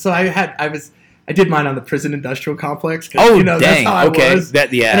stuff. So I did mine on the prison industrial complex. Dang. That's how I was.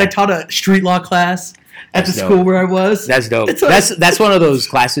 And I taught a street law class at the school where I was. That's dope. That's one of those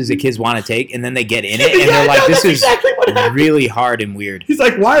classes that kids want to take, and then they get in it, and they're like, "This is really hard and weird." He's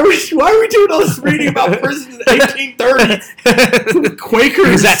like, "Why are we doing all this reading about prisons in the 1830s? Quakers."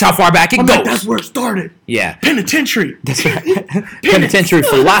 Because that's how far back it goes. Like, that's where it started. Yeah. Penitentiary. That's right. Penitentiary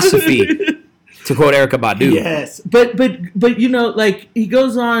philosophy, to quote Erykah Badu. Yes, but he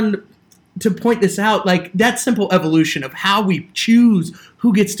goes on to point this out, like that simple evolution of how we choose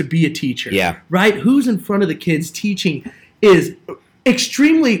who gets to be a teacher. Yeah. Right? Who's in front of the kids teaching is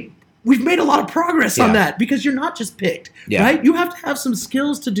extremely, we've made a lot of progress on that because you're not just picked. Yeah. Right? You have to have some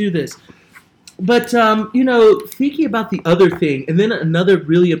skills to do this. But, thinking about the other thing, and then another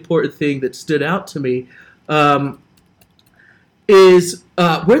really important thing that stood out to me is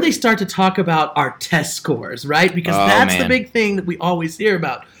where they start to talk about our test scores, right? Because that's the big thing that we always hear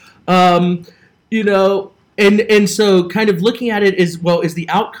about. And so kind of looking at it is the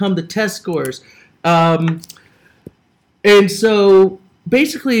outcome the test scores. And so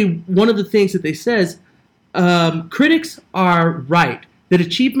basically one of the things that they says, critics are right that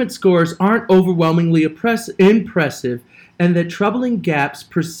achievement scores aren't overwhelmingly impressive and that troubling gaps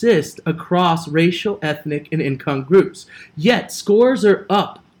persist across racial, ethnic, and income groups. Yet scores are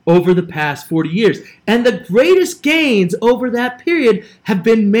up over the past 40 years. And the greatest gains over that period have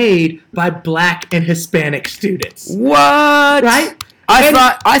been made by Black and Hispanic students. What? Right?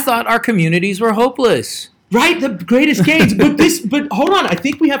 I thought our communities were hopeless. Right? The greatest gains. But hold on. I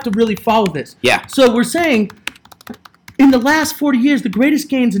think we have to really follow this. Yeah. So we're saying in the last 40 years, the greatest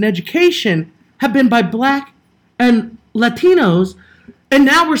gains in education have been by Black and Latinos. And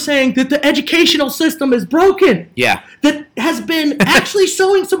now we're saying that the educational system is broken. Yeah. That has been actually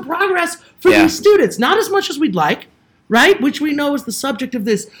showing some progress for these students. Not as much as we'd like, right? Which we know is the subject of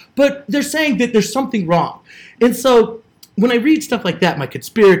this. But they're saying that there's something wrong. And so when I read stuff like that, my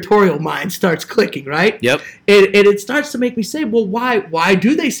conspiratorial mind starts clicking, right? Yep. And it starts to make me say, well, why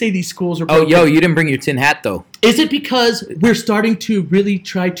do they say these schools are broken? Oh, yo, you didn't bring your tin hat, though. Is it because we're starting to really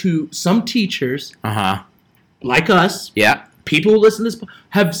try to, some teachers, like us, people who listen to this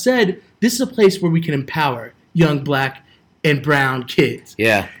have said this is a place where we can empower young Black and brown kids.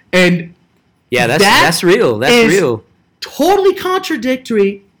 Yeah. And that's real. That's real. Totally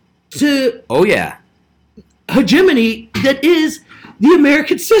contradictory to hegemony that is the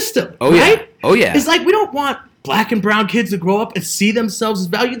American system. Oh right? Yeah. Oh yeah. It's like we don't want Black and brown kids to grow up and see themselves as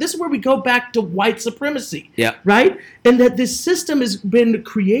valued. This is where we go back to white supremacy. Yeah. Right? And that this system has been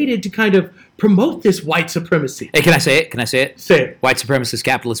created to kind of promote this white supremacy. Hey, can I say it? Say it. White supremacist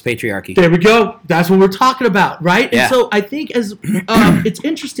capitalist patriarchy. There we go. That's what we're talking about, right? Yeah. And so I think as it's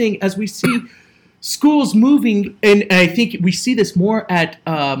interesting as we see schools moving, and I think we see this more at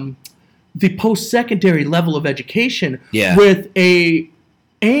the post-secondary level of education Yeah. with a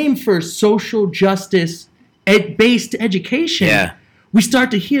aim for social justice based education, Yeah. we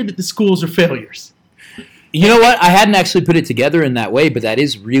start to hear that the schools are failures. You know what? I hadn't actually put it together in that way, but that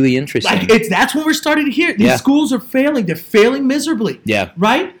is really interesting. Like that's what we're starting to hear. These schools are failing. They're failing miserably. Yeah.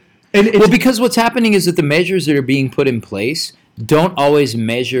 Right? And well, because what's happening is that the measures that are being put in place don't always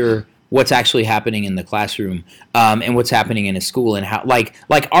measure what's actually happening in the classroom and what's happening in a school, and how like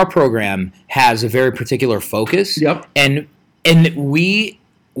our program has a very particular focus. Yep. And we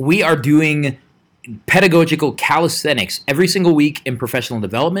are doing pedagogical calisthenics every single week in professional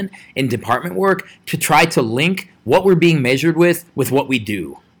development, in department work, to try to link what we're being measured with what we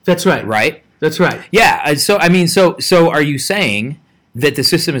do. That's right. Right? That's right. Yeah. So I mean, so are you saying that the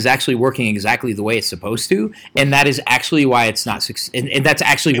system is actually working exactly the way it's supposed to, and that is actually why it's not, and that's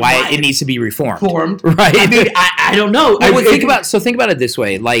actually why it needs to be reformed, right? I mean, I don't know. Well, think about it this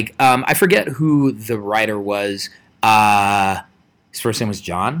way. Like, I forget who the writer was. His first name was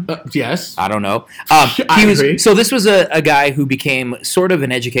John. Yes. I don't know. I agree. So this was a guy who became sort of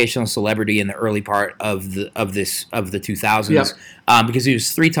an educational celebrity in the early part of the 2000s. Yep. Because he was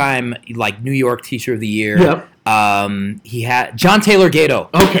 3-time like New York Teacher of the Year. Yep. He had John Taylor Gatto.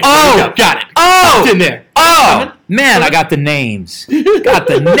 Okay. Oh, got it. Oh, it's in there. Oh, man, I got the names.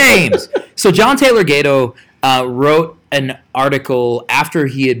 So John Taylor Gatto wrote an article after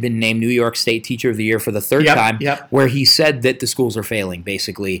he had been named New York State Teacher of the Year for the third time, where he said that the schools are failing,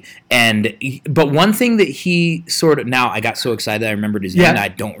 basically. But one thing that he sort of, now I got so excited I remembered his name, and I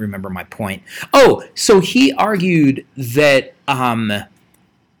don't remember my point. Oh, so he argued that, man,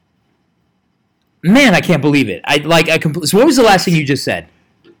 I can't believe it. So what was the last thing you just said?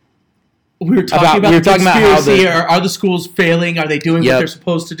 We were talking about conspiracy. Are the schools failing? Are they doing what they're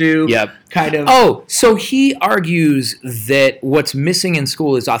supposed to do? Yep. Kind of. Oh, so he argues that what's missing in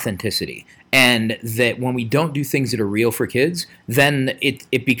school is authenticity, and that when we don't do things that are real for kids, then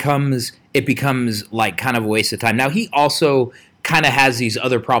it becomes like kind of a waste of time. Now, he also kind of has these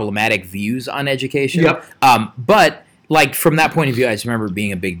other problematic views on education. Yep. But like, from that point of view, I just remember it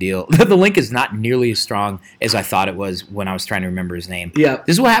being a big deal. The link is not nearly as strong as I thought it was when I was trying to remember his name. Yeah.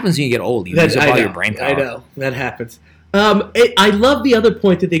 This is what happens when you get old. You lose up all your brain power. I know. That happens. I love the other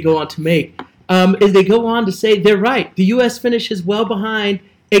point that they go on to make. Is they go on to say they're right. The U.S. finishes well behind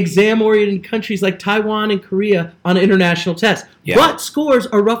exam-oriented countries like Taiwan and Korea on international tests. Yeah. But scores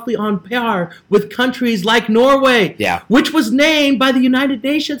are roughly on par with countries like Norway, which was named by the United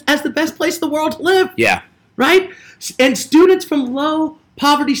Nations as the best place in the world to live. Yeah. Right? And students from low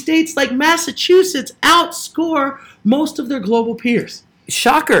poverty states like Massachusetts outscore most of their global peers.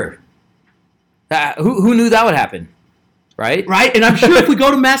 Shocker. Who knew that would happen? Right? Right? And I'm sure if we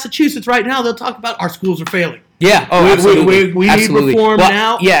go to Massachusetts right now, they'll talk about our schools are failing. Yeah. Oh, absolutely. We need reform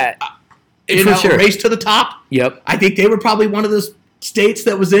now. Yeah. For sure. Race to the top. Yep. I think they were probably one of the states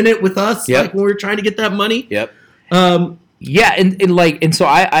that was in it with us, like when we were trying to get that money. Yep. Yeah, and so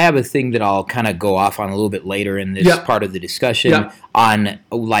I have a thing that I'll kind of go off on a little bit later in this part of the discussion on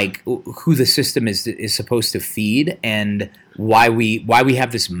like who the system is supposed to feed, and why we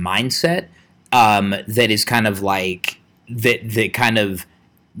have this mindset that is kind of like that kind of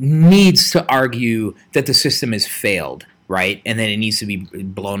needs to argue that the system has failed, right? And then it needs to be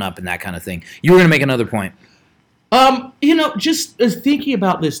blown up and that kind of thing. You were going to make another point. Just thinking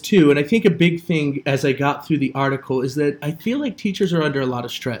about this too, and I think a big thing as I got through the article is that I feel like teachers are under a lot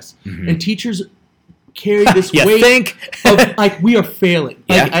of stress, and teachers carry this weight of like we are failing.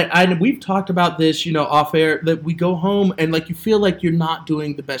 And we've talked about this, off air, that we go home and like you feel like you're not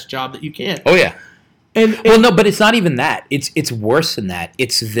doing the best job that you can. Oh yeah. Well, no, but it's not even that. It's worse than that.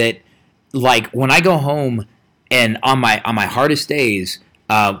 It's that like when I go home and on my hardest days.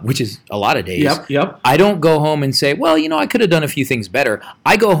 Which is a lot of days. Yep. I don't go home and say, well, I could have done a few things better.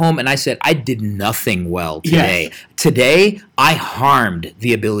 I go home and I said, I did nothing well today. Yes. Today, I harmed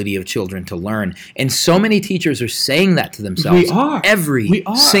the ability of children to learn. And so many teachers are saying that to themselves every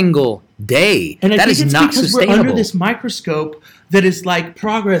single day. And that is not sustainable. We're under this microscope that is like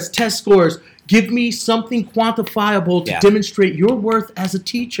progress, test scores. Give me something quantifiable to demonstrate your worth as a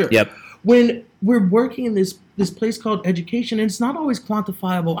teacher. Yep. When we're working in this place called education, and it's not always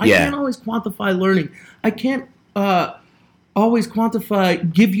quantifiable. I can't always quantify learning. I can't always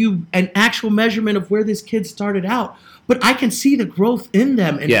give you an actual measurement of where this kid started out. But I can see the growth in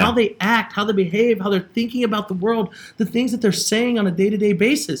them and how they act, how they behave, how they're thinking about the world, the things that they're saying on a day-to-day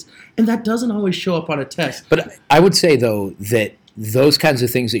basis. And that doesn't always show up on a test. But I would say, though, that those kinds of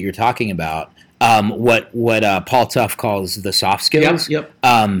things that you're talking about, what Paul Tuff calls the soft skills,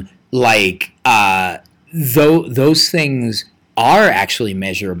 those things are actually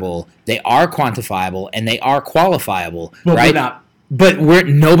measurable, they are quantifiable, and they are qualifiable, But right? we're not. But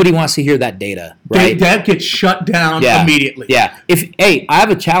nobody wants to hear that data, right? That gets shut down immediately. Yeah. I have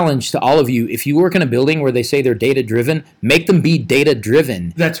a challenge to all of you. If you work in a building where they say they're data driven, make them be data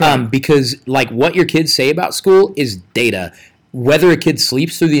driven. That's right. Because like what your kids say about school is data. Whether a kid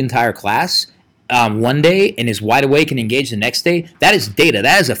sleeps through the entire class one day and is wide awake and engaged the next day, that is data.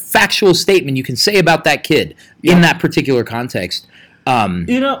 That is a factual statement you can say about that kid in that particular context.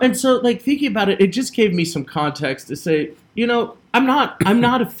 And so like thinking about it, it just gave me some context to say, I'm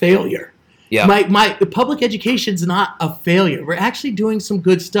not a failure. Yeah. My public education's not a failure. We're actually doing some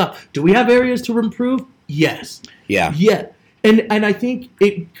good stuff. Do we have areas to improve? Yes. Yeah. Yeah. And I think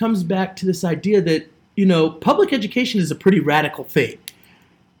it comes back to this idea that, public education is a pretty radical thing.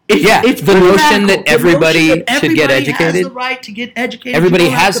 It's the notion that everybody should get educated. Has the right to get educated. Everybody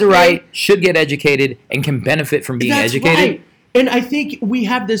has the right, should get educated, and can benefit from being educated. Right. And I think we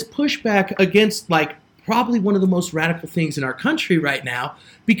have this pushback against like probably one of the most radical things in our country right now,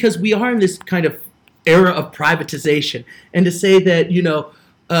 because we are in this kind of era of privatization. And to say that,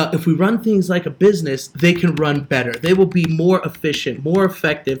 if we run things like a business, they can run better. They will be more efficient, more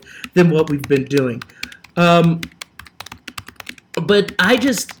effective than what we've been doing. But I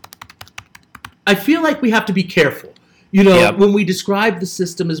feel like we have to be careful, when we describe the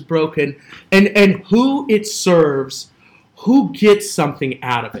system as broken and who it serves, who gets something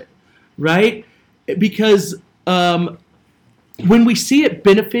out of it, right? Because when we see it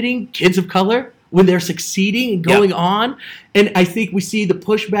benefiting kids of color, when they're succeeding and going on, and I think we see the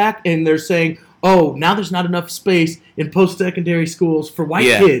pushback and they're saying, oh, now there's not enough space in post-secondary schools for white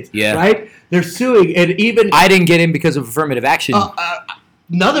kids, right? They're suing, and even... I didn't get in because of affirmative action.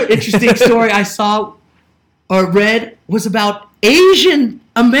 Another interesting story I saw or read was about Asian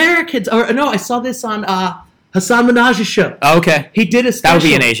Americans. I saw this on Hassan Minaj's show. Oh, okay. He did a special. That would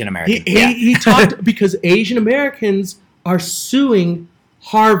be an Asian American. He talked because Asian Americans are suing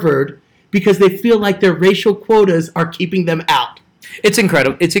Harvard because they feel like their racial quotas are keeping them out. It's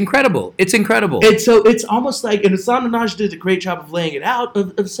incredible. It's incredible. And so it's almost like, and Hassan Minaj did a great job of laying it out,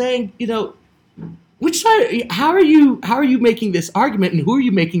 of saying, which side? How are you making this argument, and who are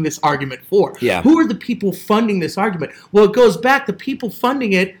you making this argument for? Yeah. Who are the people funding this argument? Well, it goes back. The people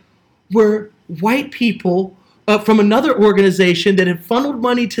funding it were white people from another organization that had funneled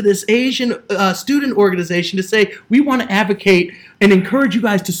money to this Asian student organization to say, we want to advocate and encourage you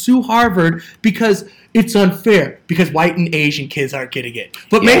guys to sue Harvard because it's unfair, because white and Asian kids aren't getting it.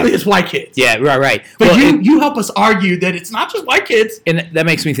 But mainly it's white kids. Yeah, right. But you help us argue that it's not just white kids. And that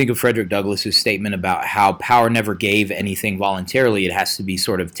makes me think of Frederick Douglass's statement about how power never gave anything voluntarily. It has to be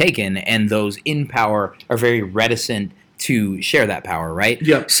sort of taken, and those in power are very reticent to share that power, right?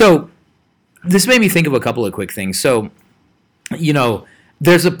 Yeah. So this made me think of a couple of quick things. So,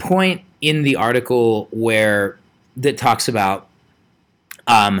 there's a point in the article that talks about,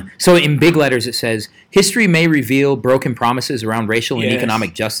 so in big letters it says, history may reveal broken promises around racial and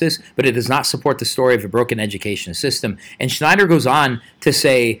economic justice, but it does not support the story of a broken education system. And Schneider goes on to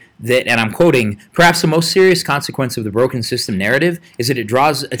say that, and I'm quoting, perhaps the most serious consequence of the broken system narrative is that it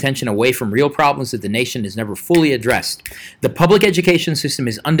draws attention away from real problems that the nation has never fully addressed. The public education system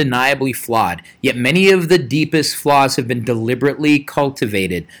is undeniably flawed, yet many of the deepest flaws have been deliberately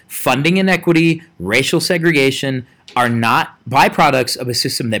cultivated. Funding inequity, racial segregation, are not byproducts of a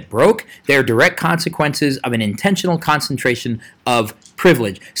system that broke. They are direct consequences of an intentional concentration of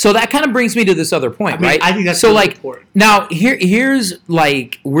privilege. So that kind of brings me to this other point, right? I think that's so. Really important. Now here's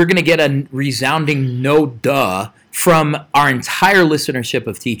we're gonna get a resounding no duh from our entire listenership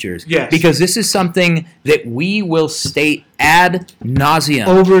of teachers. Yes. Because this is something that we will state ad nauseum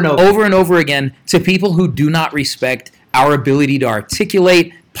over and over again to people who do not respect our ability to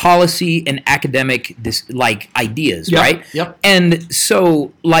articulate policy and academic ideas, right? Yep. And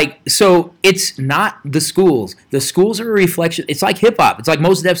so it's not the schools. The schools are a reflection. It's like hip hop. It's like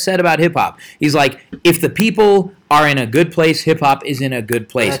Mos Def said about hip hop. He's like, if the people are in a good place, hip hop is in a good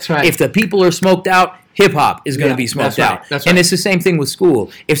place. That's right. If the people are smoked out, hip hop is going to be smoked out. That's right. And it's the same thing with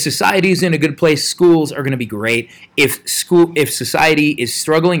school. If society is in a good place, schools are going to be great. If society is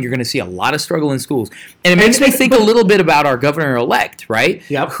struggling, you're going to see a lot of struggle in schools. And it makes me think a little bit about our governor-elect, right?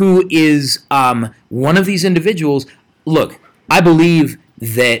 Yep. Who is one of these individuals. Look, I believe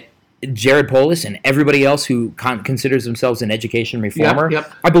that Jared Polis and everybody else who considers themselves an education reformer,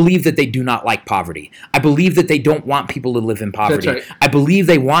 I believe that they do not like poverty. I believe that they don't want people to live in poverty. That's right. I believe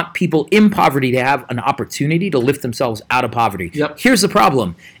they want people in poverty to have an opportunity to lift themselves out of poverty. Yep. Here's the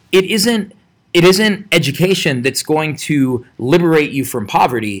problem. It isn't it isn't education that's going to liberate you from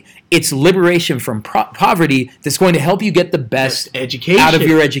poverty. It's liberation from poverty that's going to help you get the best education out of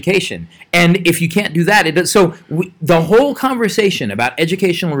your education. And if you can't do that, the whole conversation about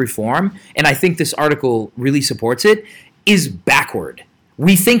educational reform, and I think this article really supports it, is backward.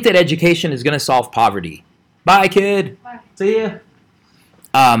 We think that education is going to solve poverty. Bye, kid. Bye. See ya.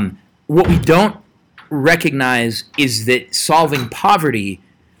 What we don't recognize is that solving poverty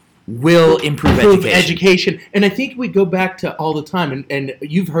will improve education. And I think we go back to all the time, and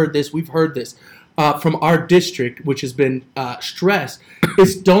you've heard this, we've heard this from our district, which has been stressed,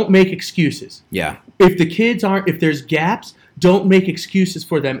 is don't make excuses. Yeah. If there's gaps, don't make excuses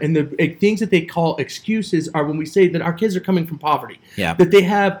for them. And the things that they call excuses are when we say that our kids are coming from poverty. Yeah. That they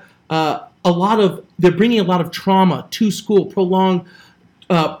have they're bringing a lot of trauma to school, prolonged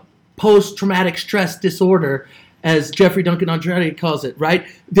post-traumatic stress disorder, as Jeffrey Duncan Andrade calls it, right?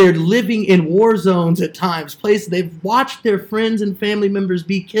 They're living in war zones at times, places they've watched their friends and family members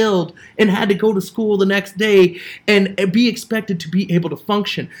be killed and had to go to school the next day and be expected to be able to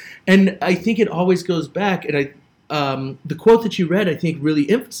function. And I think it always goes back, and the quote that you read, I think, really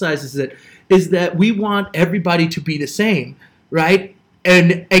emphasizes it, is that we want everybody to be the same, right?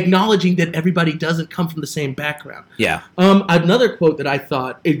 And acknowledging that everybody doesn't come from the same background. Yeah. Another quote that I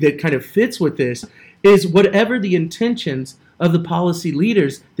thought that kind of fits with this is, whatever the intentions of the policy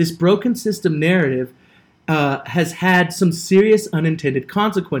leaders, this broken system narrative has had some serious unintended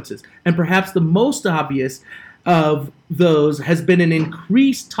consequences. And perhaps the most obvious of those has been an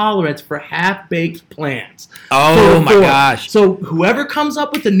increased tolerance for half-baked plans. Oh, my gosh. So whoever comes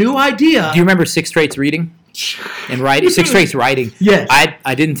up with a new idea... Do you remember Sixth Traits reading? And writing, Sixth Traits writing. Yes.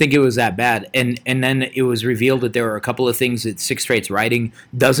 I didn't think it was that bad. And then it was revealed that there were a couple of things that Sixth Traits writing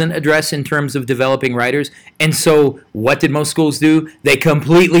doesn't address in terms of developing writers. And so what did most schools do? They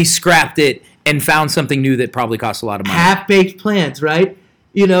completely scrapped it and found something new that probably cost a lot of money. Half-baked plans, right?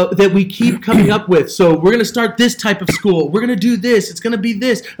 That we keep coming up with. So we're going to start this type of school. We're going to do this. It's going to be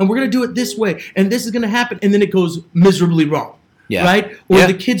this. And we're going to do it this way. And this is going to happen. And then it goes miserably wrong. Yeah. Right? Or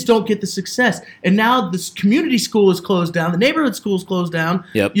the kids don't get the success. And now this community school is closed down. The neighborhood school is closed down.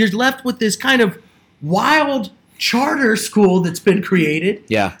 Yep. You're left with this kind of wild charter school that's been created.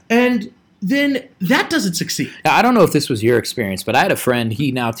 Yeah. And then that doesn't succeed. Now, I don't know if this was your experience, but I had a friend.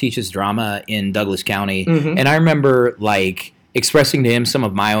 He now teaches drama in Douglas County. Mm-hmm. And I remember, expressing to him some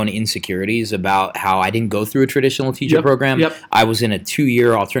of my own insecurities about how I didn't go through a traditional teacher program. Yep. I was in a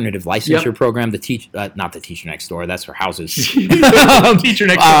 2-year alternative licensure program. Not the teacher next door. That's for houses. Teacher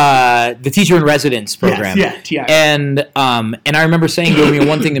next door. The teacher in residence program. Yes, yeah, TI. And I remember saying to him,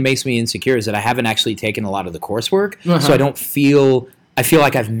 one thing that makes me insecure is that I haven't actually taken a lot of the coursework, so I don't feel. I feel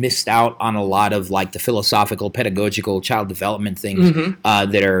like I've missed out on a lot of the philosophical, pedagogical, child development things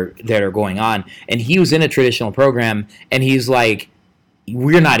that are going on. And he was in a traditional program, and he's like,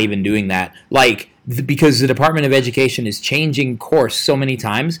 "We're not even doing that." Because the Department of Education is changing course so many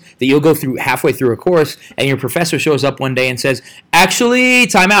times that you'll go through halfway through a course, and your professor shows up one day and says, "Actually,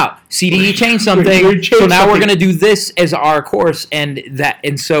 time out. CDE changed something, so now we're going to do this as our course,"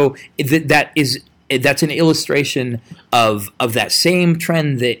 that's an illustration of that same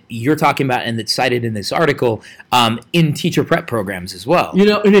trend that you're talking about and that's cited in this article in teacher prep programs as well.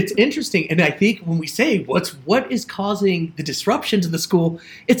 And it's interesting. And I think when we say what is causing the disruption to the school,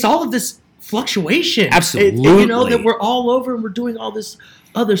 it's all of this fluctuation. Absolutely. That we're all over and we're doing all this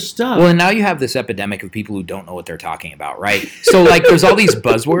other stuff. Well, and now you have this epidemic of people who don't know what they're talking about, right? So there's all these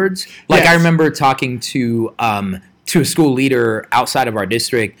buzzwords. Yes. I remember talking to a school leader outside of our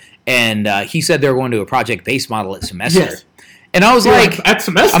district, and he said they were going to a project-based model at semester. Yes. And I was at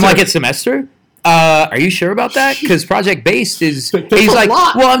semester? I'm at semester? Are you sure about that? Because project-based is... He's like,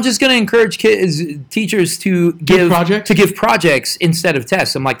 lot. Well, I'm just going to encourage teachers to give projects instead of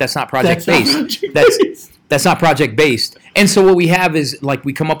tests. I'm like, that's not project-based. That's not project-based. And so what we have is,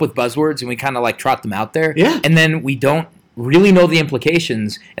 we come up with buzzwords, and we kind of, trot them out there. Yeah. And then we don't really know the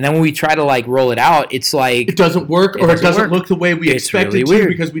implications, and then when we try to roll it out, it's it doesn't work, or it doesn't look the way we expect it to,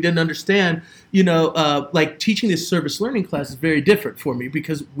 because we didn't understand. Teaching this service learning class is very different for me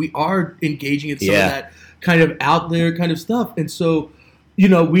because we are engaging in some of that kind of out there kind of stuff, and so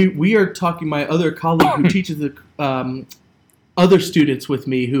we are talking. My other colleague who teaches the other students with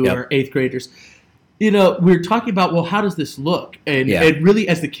me who are 8th graders. We're talking about, well, how does this look? And really,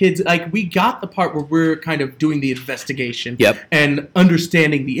 as the kids, we got the part where we're kind of doing the investigation and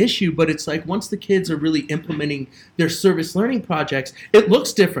understanding the issue, but it's once the kids are really implementing their service learning projects, it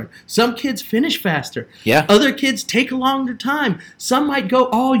looks different. Some kids finish faster. Yeah. Other kids take a longer time. Some might go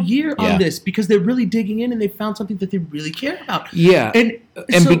all year on this because they're really digging in and they found something that they really care about. Yeah. And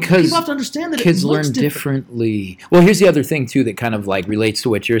And so because people have to understand that kids it looks learn differently. Well, here's the other thing too that kind of like relates to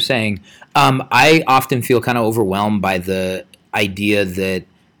what you're saying. I often feel kind of overwhelmed by the idea that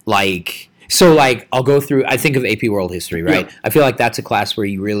like. So, like, I'll go through. I think of AP World History, right? Yep. I feel like that's a class where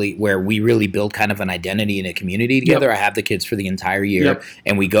we really build kind of an identity and a community together. Yep. I have the kids for the entire year, Yep.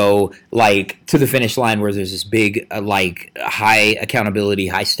 and we go like to the finish line where there's this big, like, high accountability,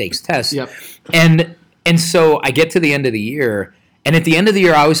 high stakes test. Yep. And so I get to the end of the year, and at the end of the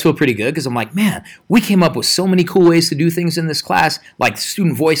year, I always feel pretty good because I'm like, man, we came up with so many cool ways to do things in this class. Like,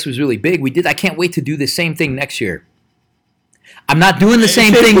 student voice was really big. I can't wait to do the same thing next year. I'm not doing the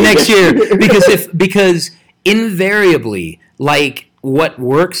same thing next year because invariably, like, what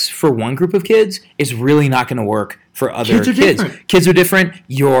works for one group of kids is really not going to work for other kids. Different. Kids are different.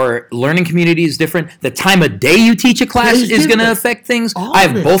 Your learning community is different. The time of day you teach a class is going to affect things. I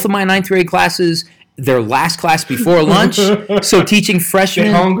have both of my 9th grade classes, their last class before lunch. So teaching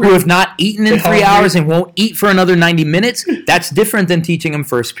freshmen who have not eaten in 3 hours and won't eat for another 90 minutes, that's different than teaching them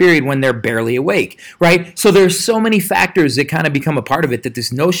first period when they're barely awake, right? So there's so many factors that kind of become a part of it that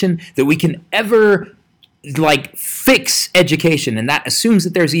this notion that we can ever like fix education and that assumes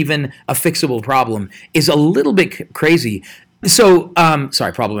that there's even a fixable problem is a little bit crazy. So,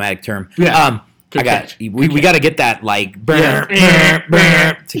 sorry, problematic term. Yeah. We got to get that like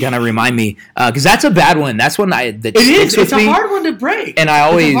to kind of remind me because that's a bad one. That's one that sticks with me. It's a hard one to break. And I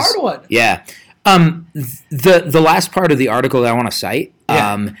always it's a hard one. Yeah. The last part of the article that I want to cite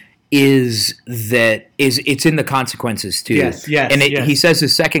is it's in the consequences too. Yes. And he says the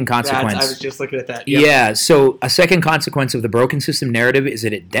second consequence. I was just looking at that. Yep. Yeah. So a second consequence of the broken system narrative is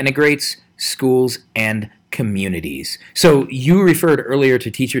that it denigrates schools and communities. So you referred earlier to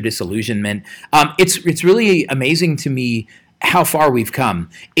teacher disillusionment. It's really amazing to me how far we've come.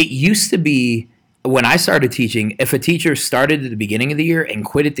 It used to be when I started teaching, if a teacher started at the beginning of the year and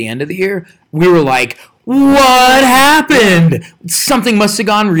quit at the end of the year, we were like, what happened? Something must have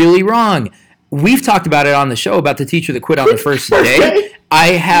gone really wrong. We've talked about it on the show about the teacher that quit on the first day.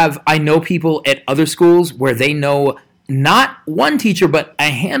 I know people at other schools where they know not one teacher, but a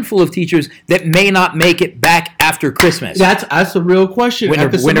handful of teachers that may not make it back after Christmas. That's a real question. Winter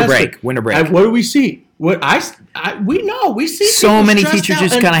break. What do we see? We see so many teachers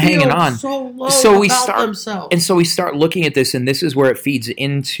just kind of hanging on. So we start looking at this, and this is where it feeds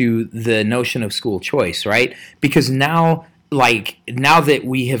into the notion of school choice, right? Because now that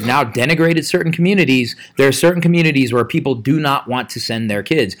we have now denigrated certain communities, there are certain communities where people do not want to send their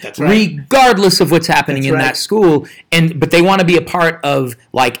kids, regardless of what's happening in that school. But they want to be a part of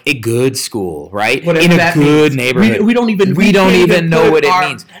like a good school, right? In a good neighborhood. We don't even know what it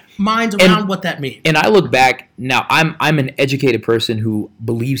means. Minds around what that means. And I look back now. I'm an educated person who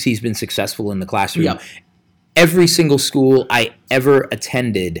believes he's been successful in the classroom. Yep. Every single school I ever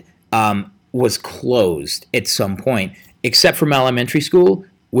attended was closed at some point. Except from elementary school,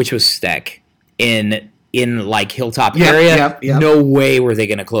 which was Steck in like Hilltop area. Yep. No way were they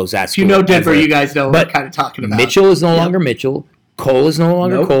going to close that school. You know Denver, you guys know what I'm kind of talking about. Mitchell is no longer Mitchell. Cole is no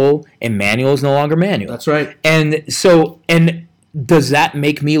longer Cole. And Manuel is no longer Manuel. That's right. And does that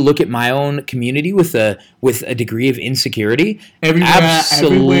make me look at my own community with a degree of insecurity?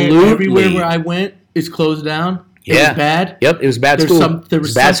 Absolutely. Everywhere where I went is closed down. It was bad. Yep, it was bad school. There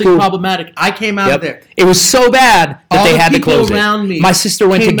was something problematic. I came out of there. It was so bad that they had to close it. Around me My sister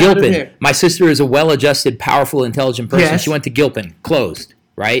went to Gilpin. My sister is a well-adjusted, powerful, intelligent person. Yes. She went to Gilpin. Closed.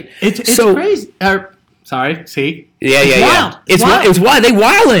 Right? It's crazy. Sorry. See? Yeah. Wild. It's wild. They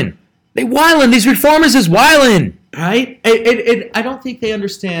wildin'. These reformers is wildin'. Right? I don't think they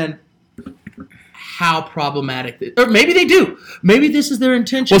understand how problematic or maybe they do. Maybe this is their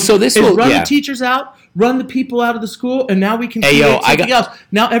intention. Well, so this will run the teachers out, run the people out of the school, and now we can create something else.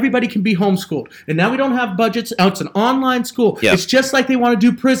 Now everybody can be homeschooled, and now we don't have budgets. Now it's an online school. Yep. It's just like they want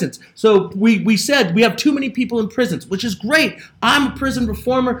to do prisons. So we said we have too many people in prisons, which is great. I'm a prison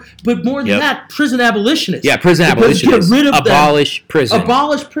reformer, but more than that, prison abolitionist. Yeah, prison abolitionist. Get rid of abolish prison.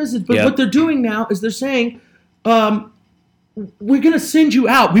 Abolish prison. But what they're doing now is they're saying, we're going to send you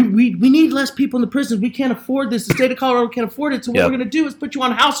out. We need less people in the prisons. We can't afford this. The state of Colorado can't afford it. So what we're going to do is put you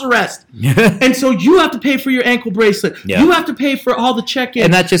on house arrest. And so you have to pay for your ankle bracelet. You have to pay for all the check-ins.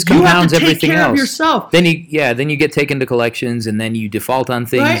 And that just compounds everything else. You have to take care of yourself. Then you get taken to collections, and then you default on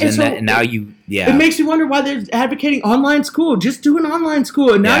things, and now you. It makes me wonder why they're advocating online school. Just do an online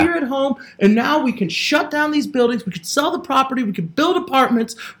school, and now you're at home, and now we can shut down these buildings. We can sell the property. We can build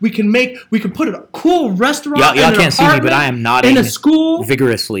apartments. We can put a cool restaurant. Y'all can't see me, but I am nodding in a school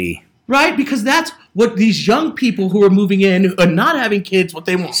vigorously. Right? Because that's what these young people who are moving in are not having kids, what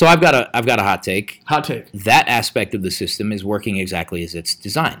they want. So I've got a hot take. Hot take. That aspect of the system is working exactly as it's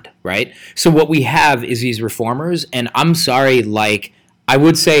designed, right? So what we have is these reformers, and I'm sorry, like, I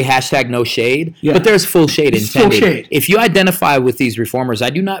would say hashtag no shade, but there's full shade intended. Full shade. If you identify with these reformers, I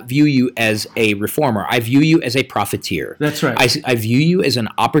do not view you as a reformer. I view you as a profiteer. That's right. I view you as an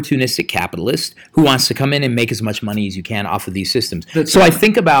opportunistic capitalist who wants to come in and make as much money as you can off of these systems. That's so right. I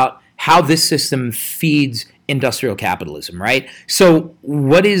think about how this system feeds industrial capitalism, right? So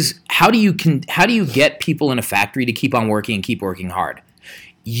how do you get people in a factory to keep on working and keep working hard?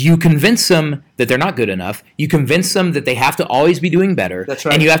 You convince them that they're not good enough. You convince them that they have to always be doing better. That's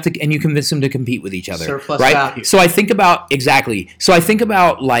right. And you convince them to compete with each other. Surplus right? value. So I think about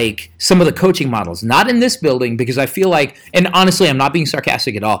like some of the coaching models, not in this building, because I feel like, and honestly, I'm not being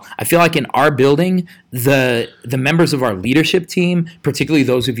sarcastic at all. I feel like in our building, the members of our leadership team, particularly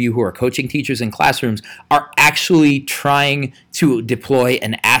those of you who are coaching teachers in classrooms, are actually trying to deploy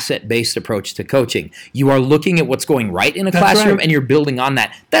an asset-based approach to coaching. You are looking at what's going right in a classroom, and you're building on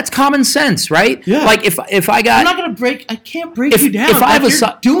that. That's common sense, right? Yeah. Like if I got, I'm not gonna break. I can't break you down. If I have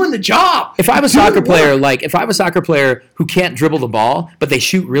you're doing the job. If I have a soccer player, if I have a soccer player who can't dribble the ball but they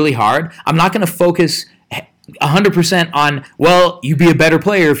shoot really hard, I'm not going to focus 100% on, well, you'd be a better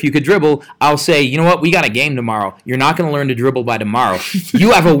player if you could dribble. I'll say, you know what, we got a game tomorrow. You're not going to learn to dribble by tomorrow.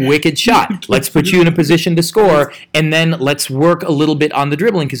 You have a wicked shot. Let's put you in a position to score, and then let's work a little bit on the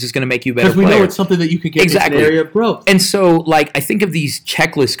dribbling because it's going to make you a better player. Because we know it's something that you could get in an area of growth. And so, like, I think of these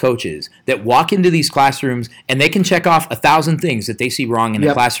checklist coaches that walk into these classrooms and they can check off 1,000 things that they see wrong in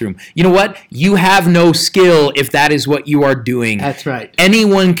the classroom. You know what? You have no skill if that is what you are doing. That's right.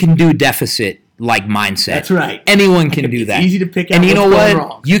 Anyone can do deficit like mindset. That's right. Anyone can do that. It's easy to pick out. And you know what?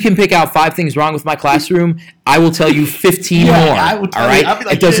 Wrong. You can pick out 5 things wrong with my classroom. I will tell you 15 more. I will tell all right? you. I'll be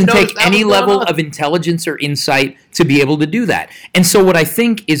like, it doesn't you didn't take notice any that was level going on? of intelligence or insight to be able to do that. And so what I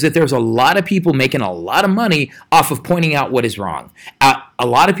think is that there's a lot of people making a lot of money off of pointing out what is wrong. A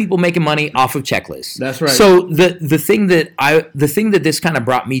lot of people making money off of checklists. That's right. So the thing that this kind of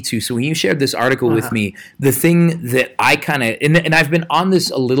brought me to, so when you shared this article with me, the thing that I kind of, and I've been on this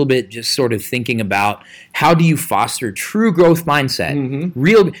a little bit, just sort of thinking about how do you foster true growth mindset?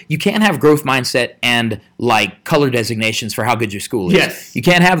 You can't have growth mindset and like color designations for how good your school is. Yes. You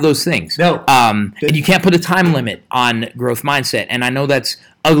can't have those things. No. And you can't put a time limit on growth mindset. And I know that's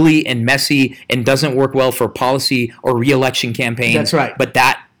ugly and messy and doesn't work well for policy or re-election campaigns. That's right. But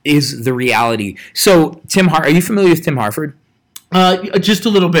that is the reality. So, are you familiar with Tim Harford? Just a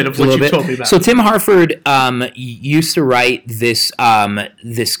little bit of what you told me about. So Tim Harford used to write this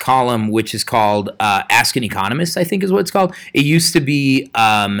this column, which is called "Ask an Economist," I think is what it's called. It used to be.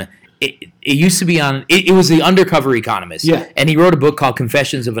 It used to be on. It was the Undercover Economist, and he wrote a book called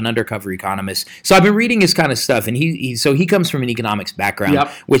 "Confessions of an Undercover Economist." So I've been reading his kind of stuff, and he comes from an economics background,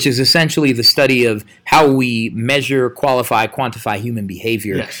 which is essentially the study of how we measure, qualify, quantify human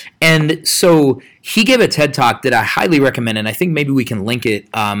behavior. Yes. And so he gave a TED Talk that I highly recommend, and I think maybe we can link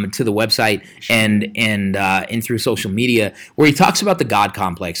it to the website and through social media, where he talks about the God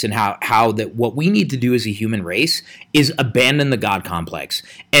complex and how that what we need to do as a human race is abandon the God complex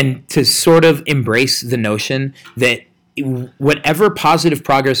and to sort of embrace the notion that whatever positive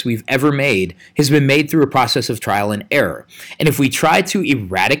progress we've ever made has been made through a process of trial and error. And if we try to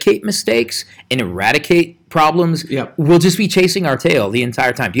eradicate mistakes and eradicate problems, we'll just be chasing our tail the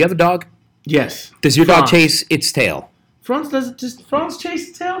entire time. Do you have a dog? Yes. Does your dog chase its tail? Franz chase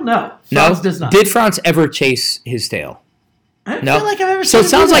his tail? No. Franz does not. Did Franz ever chase his tail? I don't feel like I've ever seen So it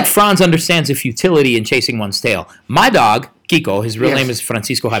sounds him do like that. Franz understands the futility in chasing one's tail. My dog, Kiko, his real name is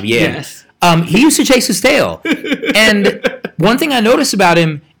Francisco Javier. Yes. He used to chase his tail. And one thing I noticed about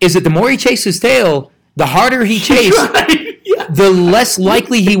him is that the more he chased his tail, the harder he chased, the less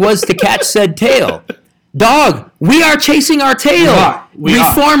likely he was to catch said tail. Dog, we are chasing our tail. We are.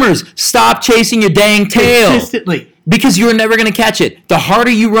 Reformers, stop chasing your dang tail. Consistently. Because you're never going to catch it. The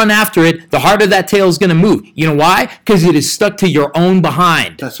harder you run after it, the harder that tail is going to move. You know why? Because it is stuck to your own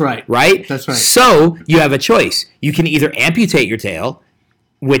behind. That's right. Right? That's right. So you have a choice. You can either amputate your tail,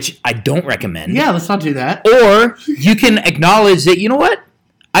 which I don't recommend. Yeah, let's not do that. Or you can acknowledge that, you know what?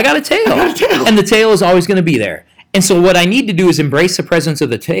 I got a tail. And the tail is always going to be there. And so what I need to do is embrace the presence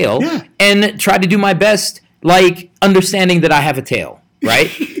of the tail and try to do my best, like understanding that I have a tail.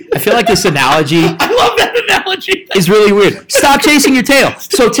 Right? I feel like this analogy I love that analogy. is really weird. Stop chasing your tail.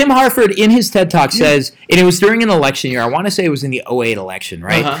 So Tim Harford in his TED Talk says, and it was during an election year, I want to say it was in the '08 election,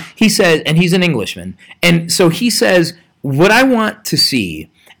 right? He says, and he's an Englishman, and so he says, what I want to see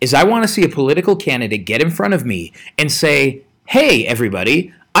is I want to see a political candidate get in front of me and say, hey,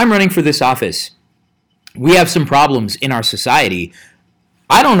 everybody, I'm running for this office. we have some problems in our society.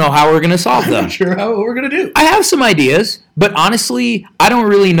 I don't know how we're going to solve them. I'm not sure what we're going to do. I have some ideas, but honestly, I don't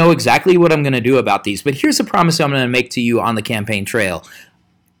really know exactly what I'm going to do about these. But here's a promise I'm going to make to you on the campaign trail.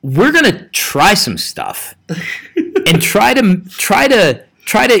 We're going to try some stuff and try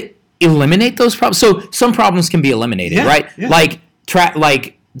to eliminate those problems. So some problems can be eliminated, right? Yeah. Like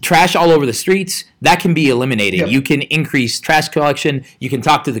trash all over the streets, that can be eliminated. Yep. You can increase trash collection. You can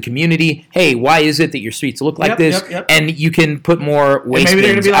talk to the community. Hey, why is it that your streets look like this? Yep. And you can put more waste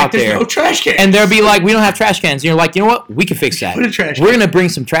bins out there. No trash cans. And they'll be like, we don't have trash cans. And you're like, you know what? We can fix that. We're going to bring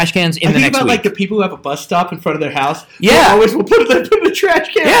some trash cans in the next week. Think about like the people who have a bus stop in front of their house. Yeah. Always will put the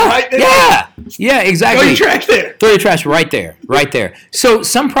trash can right there. Yeah, exactly. Throw your trash there. Throw your trash right there. So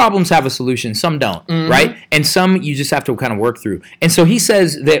some problems have a solution, some don't, right? And some you just have to kind of work through. And so he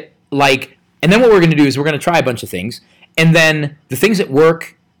says that, like, and then what we're going to do is we're going to try a bunch of things, and then the things that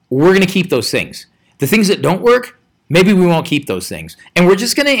work, we're going to keep those things. The things that don't work, maybe we won't keep those things. And we're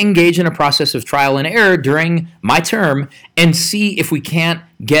just going to engage in a process of trial and error during my term and see if we can't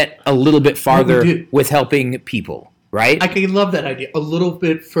get a little bit farther with helping people, right? I love that idea. A little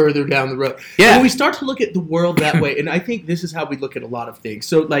bit further down the road. Yeah. When we start to look at the world that way, and I think this is how we look at a lot of things.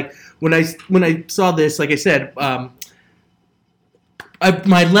 So, like, when I saw this, like I said,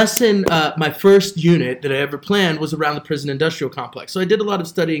 my lesson, my first unit that I ever planned was around the prison industrial complex. So I did a lot of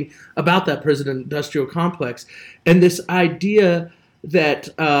studying about that prison industrial complex and this idea that,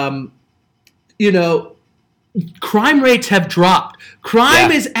 crime rates have dropped.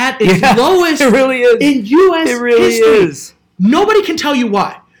 Crime is at its lowest it really is. In U.S. It really history. Is. Nobody can tell you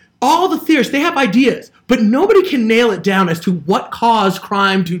why. All the theorists, they have ideas, but nobody can nail it down as to what caused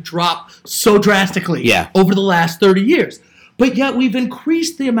crime to drop so drastically over the last 30 years. But yet we've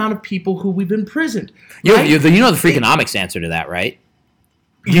increased the amount of people who we've imprisoned. Right? You know the Freakonomics answer to that, right?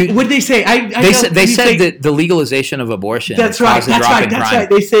 What did they say? They said that the legalization of abortion. That's right. That's right.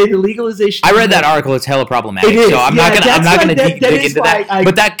 They say the legalization. I read that article. It's hella problematic. It is. So I'm not going to dig into that.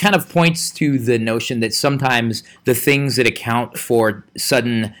 But that kind of points to the notion that sometimes the things that account for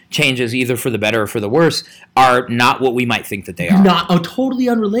sudden changes, either for the better or for the worse, are not what we might think that they are. Not totally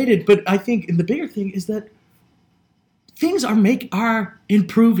unrelated. But I think the bigger thing is that things are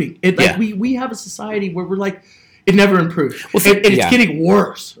improving. We have a society where we're like, it never improves. Well, and it's getting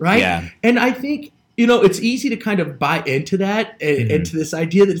worse, right? Yeah. And I think, it's easy to kind of buy into that, and to this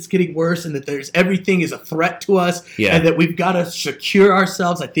idea that it's getting worse and that everything is a threat to us, and that we've got to secure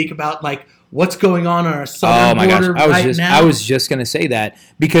ourselves. I think about, like, what's going on our southern border right now. I was just going to say that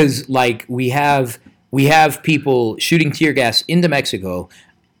because, like, we have people shooting tear gas into Mexico,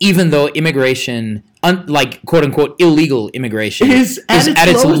 even though immigration, like, quote-unquote, illegal immigration, is at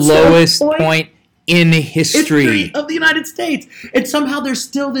its lowest point in history of the United States. And somehow there's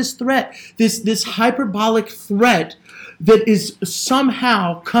still this threat, this hyperbolic threat that is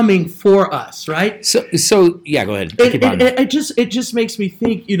somehow coming for us, right? So yeah, go ahead. It just makes me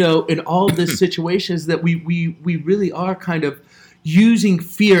think, in all of these situations that we really are kind of using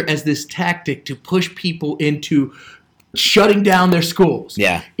fear as this tactic to push people into shutting down their schools.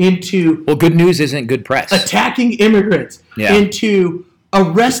 Yeah. Into good news isn't good press. Attacking immigrants. Yeah. Into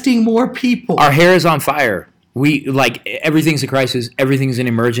arresting more people. Our hair is on fire. Everything's a crisis, everything's an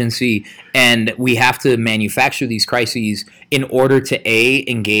emergency, and we have to manufacture these crises in order to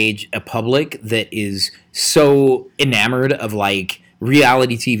engage a public that is so enamored of, like,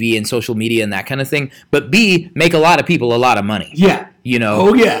 reality TV and social media and that kind of thing, but B, make a lot of people a lot of money. Yeah.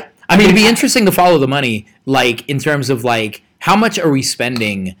 Oh yeah. I mean, it'd be interesting to follow the money, like, in terms of, like, how much are we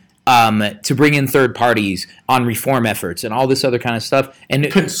spending to bring in third parties on reform efforts and all this other kind of stuff,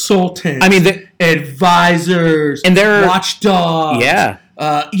 and consultants. I mean, advisors, and they're watchdogs. Yeah,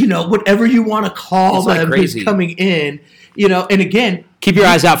 whatever you want to call them, who's coming in. And again, keep your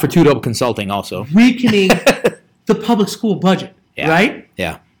eyes out for Two Dope Consulting. Also, weakening the public school budget. Yeah. Right?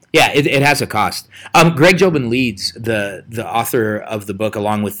 Yeah. Yeah, it has a cost. Greg Jobin Leeds, the author of the book,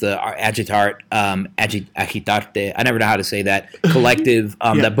 along with the Agitarte, I never know how to say that, collective,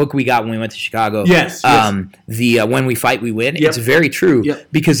 that book we got when we went to Chicago. Yes. The When We Fight, We Win. Yep. It's very true,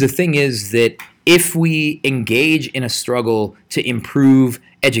 because the thing is that if we engage in a struggle to improve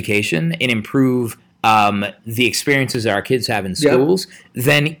education and improve the experiences that our kids have in schools,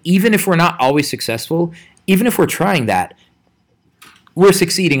 then even if we're not always successful, even if we're trying that, we're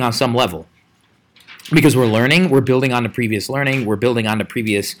succeeding on some level because we're learning, we're building on the previous learning, we're building on the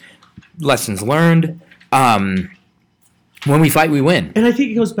previous lessons learned. When we fight, we win. And I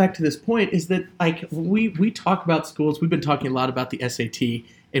think it goes back to this point is that, like, we talk about schools. We've been talking a lot about the SAT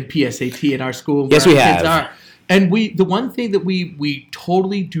and PSAT in our school. Yes, we have. And the one thing that we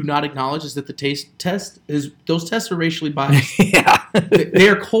totally do not acknowledge is that those tests are racially biased. Yeah. They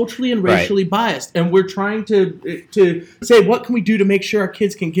are culturally and racially biased, and we're trying to say what can we do to make sure our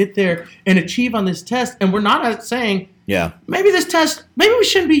kids can get there and achieve on this test. And we're not saying maybe this test, maybe we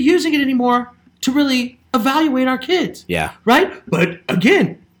shouldn't be using it anymore to really evaluate our kids. Yeah. Right? But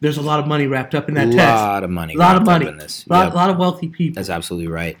again, there's a lot of money wrapped up in that test. A lot of money. A lot of money in this. A lot of wealthy people. That's absolutely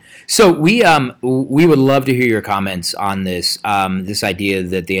right. So we would love to hear your comments on this this idea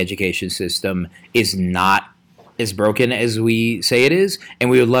that the education system is not as broken as we say it is, and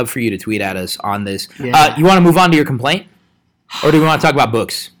we would love for you to tweet at us on this. Yeah. You want to move on to your complaint, or do we want to talk about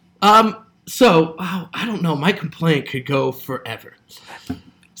books? So I don't know. My complaint could go forever.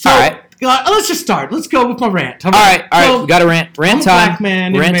 So, all right. Let's just start. Let's go with my rant. All right. We got a rant. Rant time. Black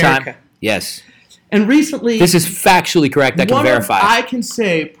man in America. Time. Yes. And recently, this is factually correct. I can verify. I can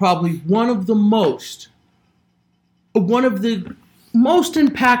say probably one of the most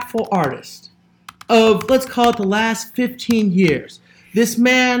impactful artists of, let's call it, the last 15 years. This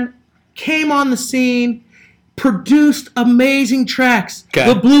man came on the scene, produced amazing tracks.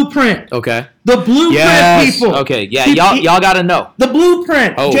 Okay. The Blueprint. Okay. The Blueprint people. Okay. Yeah. Y'all got to know. The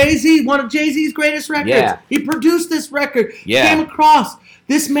Blueprint. Oh. Jay-Z, one of Jay-Z's greatest records. Yeah. He produced this record. Yeah. Came across.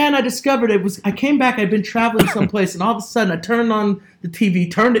 This man, I discovered I came back, I'd been traveling someplace, and all of a sudden I turned on the TV,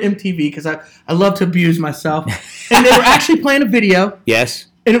 turned to MTV, because I love to abuse myself. And they were actually playing a video. Yes.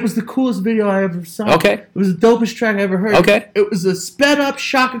 And it was the coolest video I ever saw. Okay. It was the dopest track I ever heard. Okay. It was a sped up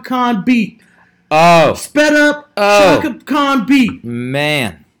Shaka Khan beat. Oh. Sped up Shaka Khan beat.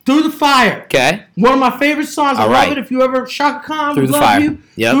 Man. Through the Fire. Okay. One of my favorite songs. I love it. If you ever Shaka Khan, Through the love Fire. You.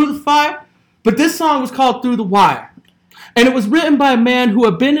 Yep. Through the Fire. But this song was called Through the Wire. And it was written by a man who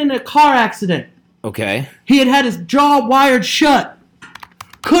had been in a car accident. Okay. He had his jaw wired shut.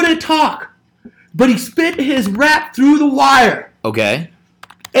 Couldn't talk. But he spit his rap through the wire. Okay.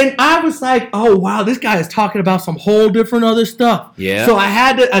 And I was like, oh, wow, this guy is talking about some whole different other stuff. Yeah. So I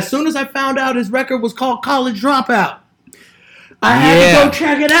had to, as soon as I found out his record was called College Dropout, I had to go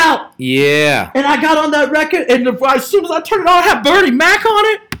check it out. Yeah. And I got on that record, and as soon as I turned it on, I had Bernie Mac on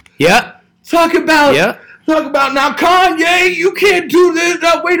it. Yeah. Talk about now, Kanye, you can't do this.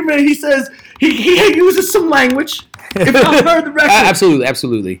 No, wait a minute. He says he uses some language. If I've heard the record,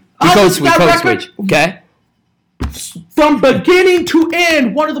 absolutely. We code switch. Okay. From beginning to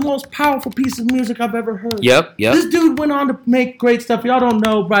end, one of the most powerful pieces of music I've ever heard. Yep. This dude went on to make great stuff. Y'all don't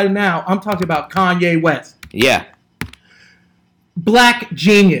know right now. I'm talking about Kanye West. Yeah. Black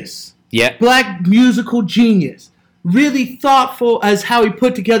genius. Yeah. Black musical genius. Really thoughtful as how he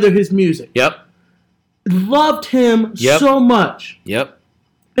put together his music. Yep. Loved him so much. Yep.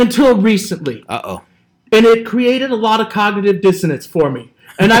 Until recently. Uh-oh. And it created a lot of cognitive dissonance for me.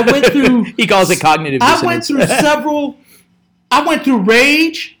 And I went through... He calls it cognitive dissonance. I went through I went through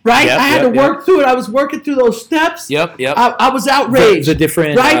rage, right? Yep, I had to work through it. I was working through those steps. Yep. I was outraged. The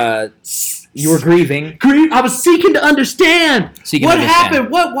different... right? You were grieving. I was seeking to understand. What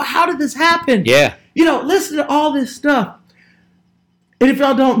happened? How did this happen? Yeah. Listen to all this stuff. And if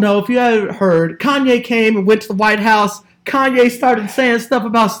y'all don't know, if you haven't heard, Kanye came and went to the White House. Kanye started saying stuff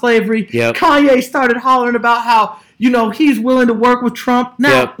about slavery. Yep. Kanye started hollering about how, he's willing to work with Trump.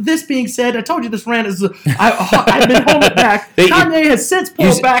 Now, this being said, I told you this rant is... I've been holding back. Kanye has since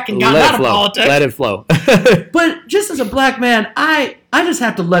pulled back and got out of politics. Let it flow. But just as a black man, I just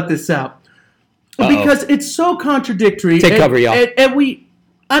have to let this out. Because it's so contradictory. Take cover, y'all. And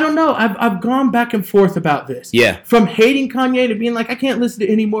I don't know. I've gone back and forth about this. Yeah. From hating Kanye to being like, I can't listen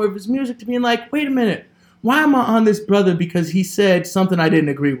to any more of his music, to being like, wait a minute. Why am I on this brother because he said something I didn't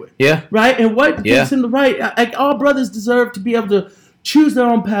agree with? Yeah. Right? And what gives him the right? All brothers deserve to be able to choose their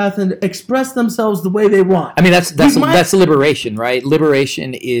own path and express themselves the way they want. I mean, that's liberation, right?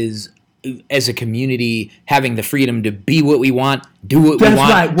 Liberation is, as a community, having the freedom to be what we want, do what we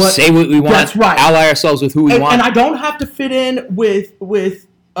want, say what we want, ally ourselves with who we want. And I don't have to fit in with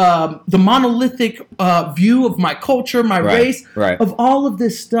the monolithic view of my culture, my race, of all of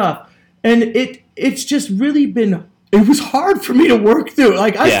this stuff. And it's just really been, it was hard for me to work through.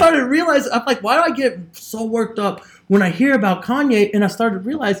 Like, I started to realize, I'm like, why do I get so worked up when I hear about Kanye? And I started to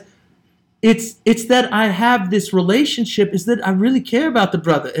realize it's that I have this relationship, is that I really care about the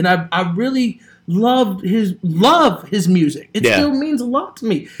brother. And I really love his music. It still means a lot to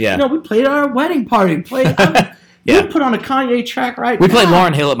me. Yeah. We played at our wedding party. You put on a Kanye track now. We played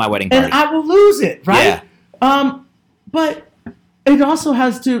Lauryn Hill at my wedding party. And I will lose it, right? Yeah. But it also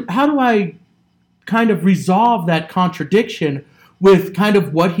has to, how do I kind of resolve that contradiction with kind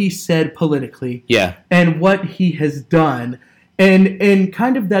of what he said politically and what he has done, and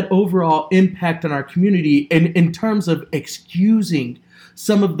kind of that overall impact on our community in terms of excusing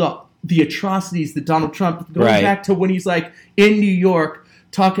some of the atrocities that Donald Trump, going back to when he's like in New York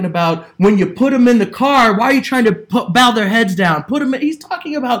talking about when you put them in the car, why are you trying to bow their heads down? Put them in, he's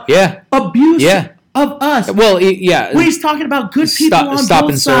talking about abuse of us. Well, when he's talking about good people on stop both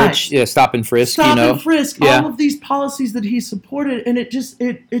and sides. search, stop and frisk, and frisk, all of these policies that he supported, and it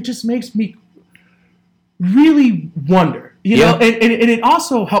just makes me really wonder, you know, and it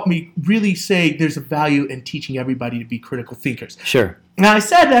also helped me really say there's a value in teaching everybody to be critical thinkers. Sure. Now, I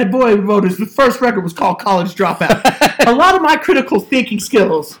said that boy wrote his first record was called College Dropout. A lot of my critical thinking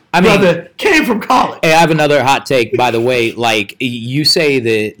skills, brother, came from college. Hey, I have another hot take, by the way. Like, you say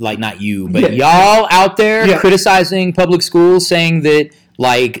that, like, not you, but y'all out there criticizing public schools, saying that,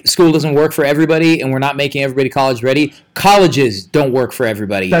 like, school doesn't work for everybody and we're not making everybody college ready. Colleges don't work for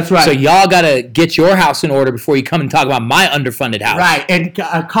everybody. That's right. So y'all got to get your house in order before you come and talk about my underfunded house. Right. And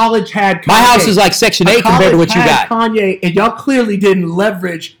college had Kanye. My house is like Section 8 compared to what you got. Kanye, and y'all clearly didn't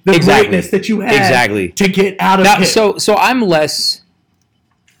leverage the greatness that you had to get out of it. So I'm less...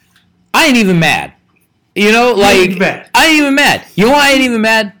 I ain't even mad. You know, like... I ain't even mad. You know why I ain't even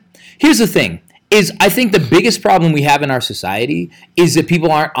mad? Here's the thing. I think the biggest problem we have in our society is that people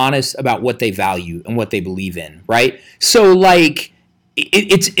aren't honest about what they value and what they believe in, right? So, like,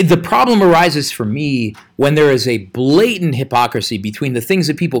 the problem arises for me when there is a blatant hypocrisy between the things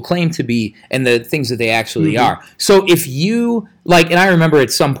that people claim to be and the things that they actually are. So if you, like, and I remember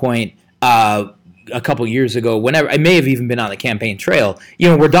at some point a couple years ago, whenever, I may have even been on the campaign trail, you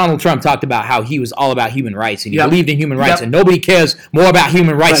know, where Donald Trump talked about how he was all about human rights and he believed in human rights and nobody cares more about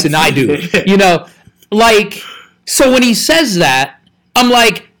human rights than I do. You know, like, so when he says that, I'm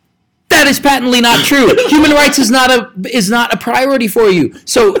like, that is patently not true. Human rights is not a priority for you.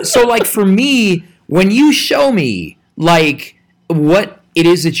 So like, for me, when you show me, like, what it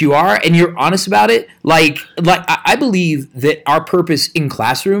is that you are and you're honest about it, like I believe that our purpose in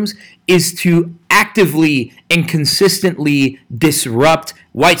classrooms is to actively and consistently disrupt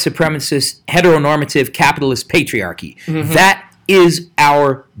white supremacist, heteronormative, capitalist patriarchy. That is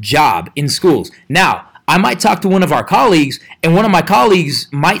our job in schools. Now, I might talk to one of our colleagues, and one of my colleagues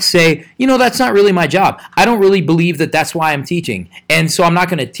might say, you know, that's not really my job. I don't really believe that that's why I'm teaching, and so I'm not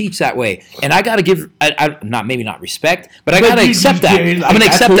going to teach that way. And I got to give, maybe not respect, but I got to accept that. I'm going to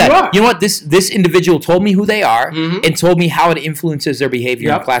accept that. You know what? This individual told me who they are and told me how it influences their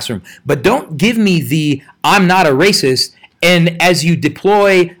behavior in the classroom. But don't give me the I'm not a racist, and as you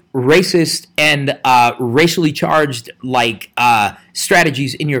deploy racist and racially charged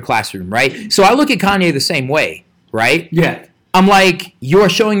strategies in your classroom, right? So I look at Kanye the same way, right? Yeah. I'm like, you're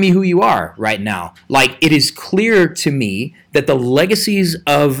showing me who you are right now. Like, it is clear to me that the legacies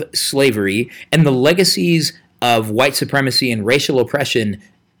of slavery and the legacies of white supremacy and racial oppression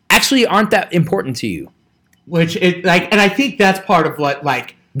actually aren't that important to you. And I think that's part of what,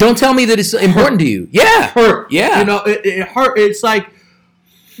 like... Don't tell me that it's important to you. Yeah. Hurt. Yeah. You know, it hurt. It's like...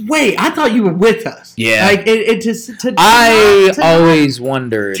 Wait, I thought you were with us. Yeah. Like I always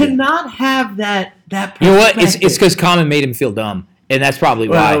wondered to not have that You know what? It's because Common made him feel dumb, and that's probably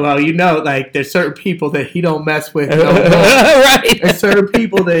why. Well, you know, like there's certain people that he don't mess with. Right. There's certain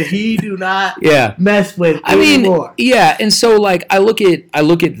people that he do not mess with anymore. And so like I look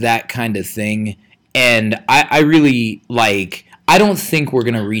at that kind of thing, and I really like. I don't think we're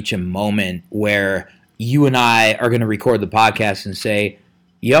gonna reach a moment where you and I are gonna record the podcast and say,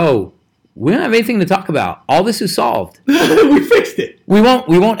 yo, we don't have anything to talk about. All this is solved. We fixed it. We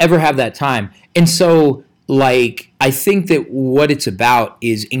won't ever have that time. And so, like, I think that what it's about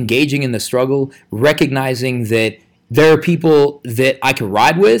is engaging in the struggle, recognizing that there are people that I can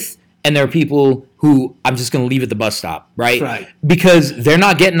ride with, and there are people who I'm just going to leave at the bus stop, right? Right. Because they're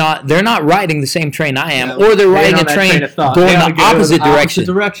not riding the same train I am, or they're riding a train going the opposite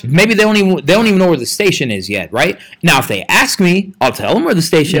direction. Maybe they don't even know where the station is yet, right? Now, if they ask me, I'll tell them where the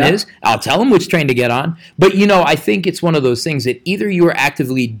station is. I'll tell them which train to get on. But, you know, I think it's one of those things that either you are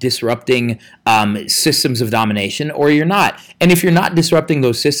actively disrupting systems of domination or you're not. And if you're not disrupting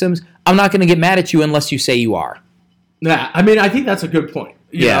those systems, I'm not going to get mad at you unless you say you are. Yeah, I mean, I think that's a good point.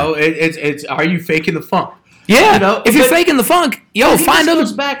 You know, it's are you faking the funk? Yeah, you know, if you're faking the funk, find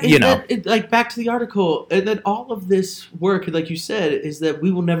other. Back, back to the article, and then all of this work, like you said, is that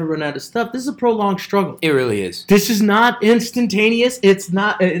we will never run out of stuff. This is a prolonged struggle. It really is. This is not instantaneous. It's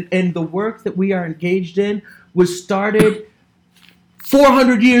not, and the work that we are engaged in was started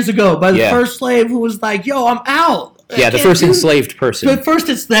 400 years ago by the first slave who was like, "Yo, I'm out." Yeah, the first enslaved person. The first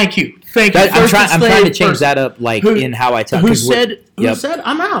is thank you. I'm trying to change that up, like in how I talk. Who said,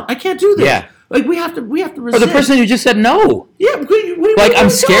 "I'm out. I can't do this." Yeah. Like we have to Or resist. the person who just said no. Yeah, Like, I'm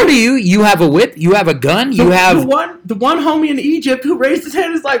scared of you. You have a whip. You have a gun. You have... The one homie in Egypt who raised his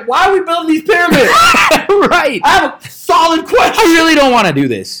hand is like, why are we building these pyramids? Right. I have a solid question. I really don't want to do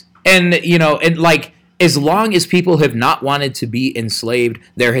this. And, and like, as long as people have not wanted to be enslaved,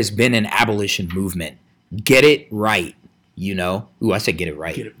 there has been an abolition movement. Get it right. Ooh, I said get it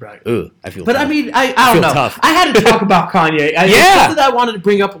right. Get it right. Ooh, I feel But tough. I mean, I don't know. Tough. I had to talk about Kanye. It's something that I wanted to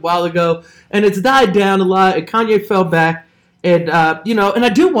bring up a while ago, and it's died down a lot, and Kanye fell back. And, and I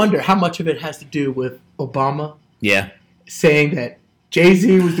do wonder how much of it has to do with Obama saying that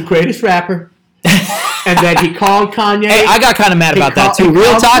Jay-Z was the greatest rapper, and that he called Kanye. Hey, I got kind of mad about that, too.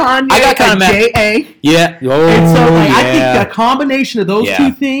 Real talk, Kanye I got kind of mad. J.A. Yeah. Oh, And so I think the combination of those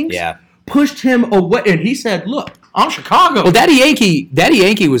two things Yeah. pushed him away. And he said, look, I'm Chicago. Well, Daddy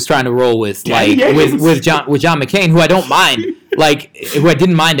Yankee was trying to roll with with John McCain, who I don't mind, who I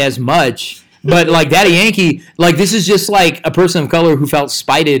didn't mind as much. But like Daddy Yankee, like this is just like a person of color who felt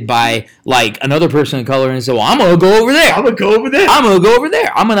spited by like another person of color and said, "Well, I'm gonna go over there. I'm gonna go over there.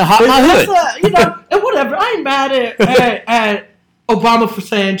 I'm gonna hop my hood." And whatever. I ain't mad at Obama for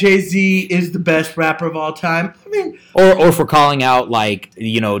saying Jay-Z is the best rapper of all time. I mean, or for calling out like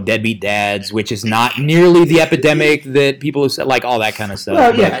deadbeat dads, which is not nearly the epidemic that people have said, like all that kind of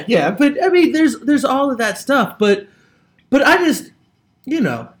stuff. Well, yeah. But I mean, there's all of that stuff. But I just. I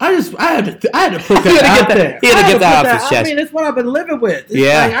had to put that out there. He had to get that off his chest. I mean, it's what I've been living with. It's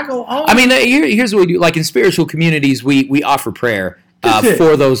like I go home. I mean, here's what we do. Like in spiritual communities, we offer prayer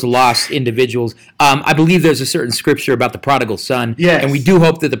for those lost individuals. I believe there's a certain scripture about the prodigal son. Yes. And we do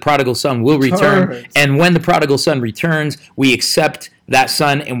hope that the prodigal son will return. And when the prodigal son returns, we accept that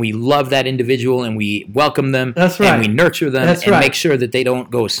son and we love that individual and we welcome them. That's right. And we nurture them and make sure that they don't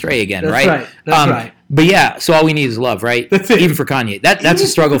go astray again, right? That's right. But yeah, so all we need is love, right? That's it. Even for Kanye. That's a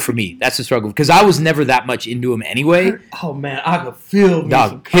struggle for me. That's a struggle. Because I was never that much into him anyway. Oh, man, I could feel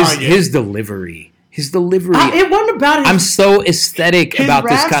Dog, his delivery. His delivery. It wasn't about his... I'm so aesthetic about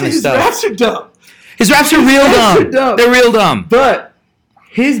this kind of stuff. His raps are dumb. His raps are real dumb. They're real dumb. But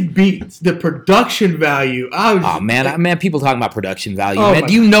his beats, the production value... man, people talking about production value. Man,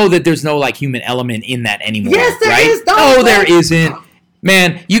 do you know that there's no like human element in that anymore? Yes, there is. No, there isn't.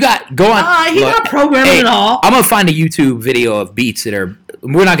 Man, you got go on. He's not programming at all. I'm gonna find a YouTube video of beats that are.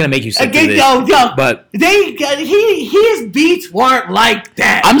 We're not gonna make you sit through this. But his beats weren't like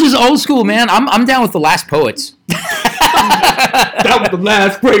that. I'm just old school, man. I'm down with the Last Poets. That was the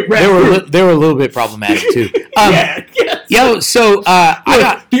last great rapper. They were a little bit problematic too. Yo, so I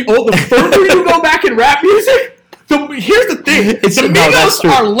got the further you go back in rap music. Here's the thing: the Migos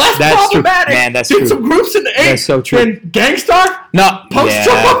are less problematic than some groups in the 80s. That's so true. And Gangstar, Post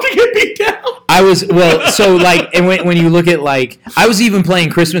jump up to get beat down. I was and when you look at like, I was even playing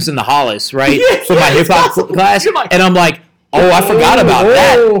Christmas in the Hollis, right, for my hip hop class, and I'm like, oh, I forgot about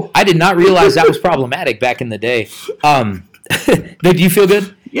that. I did not realize that was problematic back in the day. Did you feel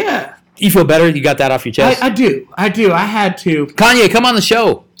good? Yeah. You feel better? You got that off your chest? I do. I had to. Kanye, come on the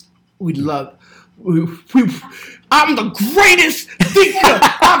show. We'd love. I'm the greatest thinker.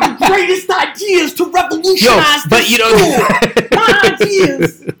 I have the greatest ideas to revolutionize my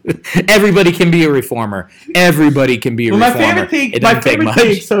ideas. Everybody can be a reformer. Everybody can be a reformer. My favorite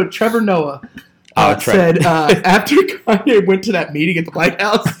thing. So Trevor Noah said after Kanye went to that meeting at the White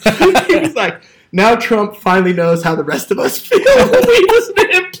House, he was like, "Now Trump finally knows how the rest of us feel when we listen to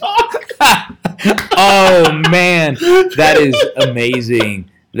him talk." Oh man, that is amazing.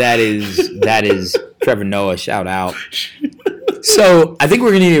 That is Trevor Noah. Shout out. So I think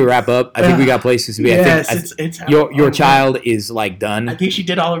we're gonna need to wrap up. I think we got places to be. Yes, I think your child is like done. I think she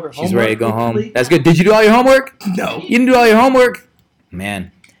did all of her homework. She's ready to go home. That's good. Did you do all your homework? No. You didn't do all your homework?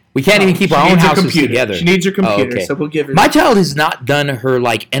 Man. We can't even keep our own houses together. She needs her computer, so we'll give her. My child has not done her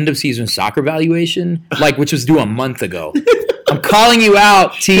like end of season soccer evaluation, which was due a month ago. I'm calling you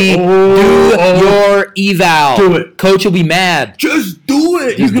out, T. Do your eval. Do it. Coach will be mad. Just do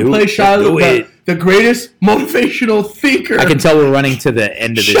it. You can play Charlotte, the greatest motivational thinker. I can tell we're running to the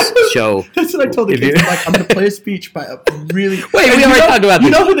end of this show. That's what I told the kids. I'm going to play a speech by a really... Wait, we already talked about this.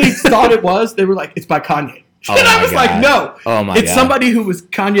 You know who they thought it was? They were like, it's by Kanye. Oh and I was like, no. Oh my God. It's somebody who was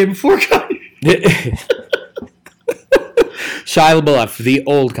Kanye before Kanye. Shia LaBeouf, the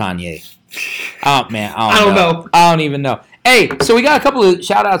old Kanye. Oh, man. I don't know. I don't even know. Hey, so we got a couple of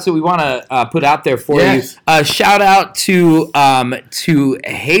shout-outs that we want to put out there for you. Shout-out to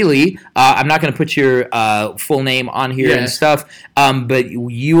Haley. I'm not going to put your full name on here and stuff, but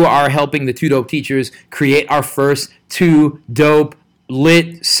you are helping the Two Dope Teachers create our first Two Dope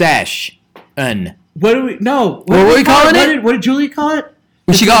Lit Sesh. What do we... No. What are we calling it? What did Julie call it?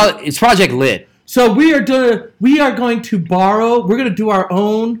 We should call it. It's Project Lit. So we are going to borrow. We're going to do our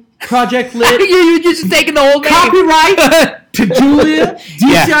own Project Lit. You're just taking the whole name. Copyright to Julia, DCIS,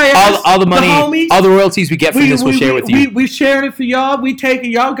 yeah, all the money, homies. all the royalties we get from this, we'll share with you. We sharing it for y'all. We take it.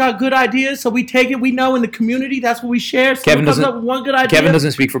 Y'all got good ideas, so we take it. We know in the community that's what we share. So Kevin doesn't. Up with one good idea. Kevin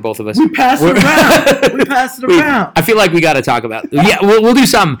doesn't speak for both of us. We pass it around. We pass it around. I feel like we got to talk about. Yeah, we'll do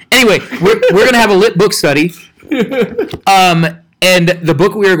something. Anyway, we're gonna have a lit book study. And the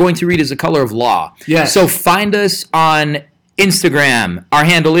book we are going to read is The Color of Law. Yes. So find us on Instagram. Our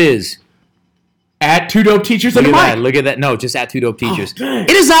handle is at Two Dope Teachers on the mic. Look at that. No, just at Two Dope Teachers. Oh,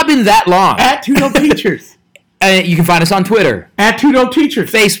 it has not been that long. At Two Dope Teachers. You can find us on Twitter. At Two Dope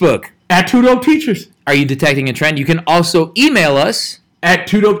Teachers. Facebook. At Two Dope Teachers. Are you detecting a trend? You can also email us. At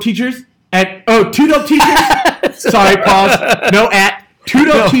Two Dope Teachers. Two Dope Teachers. Sorry, pause. No, at Two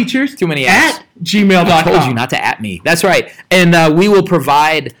Dope Teachers. Too many apps. At gmail.com. I told you not to at me. That's right. And we will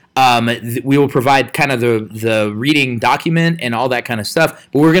provide kind of the reading document and all that kind of stuff.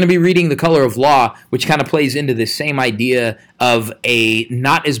 But we're going to be reading The Color of Law, which kind of plays into this same idea of a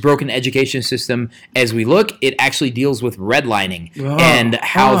not as broken education system as we look. It actually deals with redlining and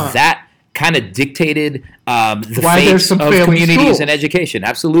how that kind of dictated the fates of communities schools. And education.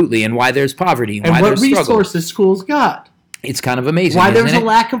 Absolutely. And why there's poverty. And why there's struggle. And what resources schools got. It's kind of amazing. Why there's a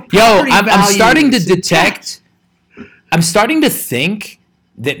lack of property I'm starting to detect. I'm starting to think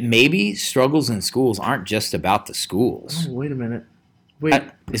that maybe struggles in schools aren't just about the schools. Oh, wait a minute. Wait.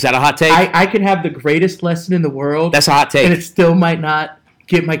 Is that a hot take? I could have the greatest lesson in the world. That's a hot take. And it still might not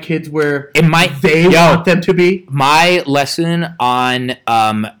get my kids where they want them to be. My lesson on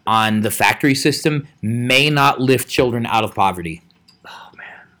the factory system may not lift children out of poverty.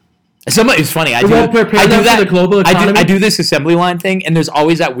 It's funny. I do that. I do this assembly line thing, and there's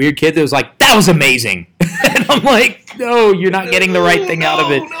always that weird kid that was like, "That was amazing," and I'm like, "No, you're not getting the right thing out of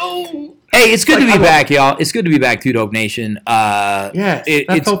it." No. Hey, it's good to be back, y'all. It's good to be back, Two Dope Nation. Yes,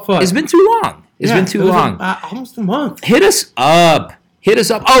 that's so fun. It's been too long. It's been too long. Almost a month. Hit us up.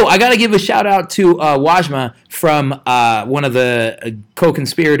 Oh, I got to give a shout out to Wajma from one of the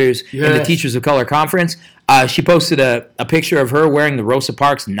co-conspirators in the Teachers of Color Conference. She posted a picture of her wearing the Rosa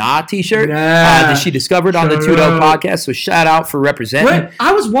Parks Nah t-shirt that she discovered on the Two Dope podcast. So shout out for representing. Wait,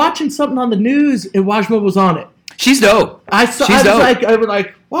 I was watching something on the news and Wajma was on it. She's dope. I was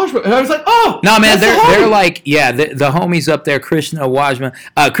like, Wajma. And I was like, oh. No, man, they're like, the homies up there, Krishna, Wajma.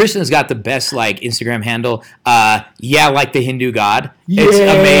 Krishna's got the best, like, Instagram handle. Like the Hindu god. It's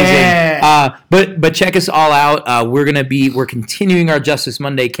amazing. But check us all out. We're continuing our Justice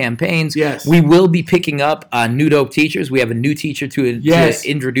Monday campaigns. Yes. We will be picking up new dope teachers. We have a new teacher to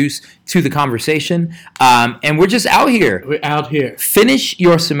introduce to the conversation. And we're just out here. We're out here. Finish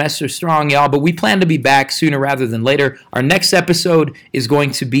your semester strong, y'all. But we plan to be back sooner rather than later. Our next episode is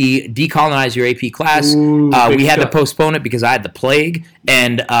going to be Decolonize Your AP Class. We had to postpone it because I had the plague.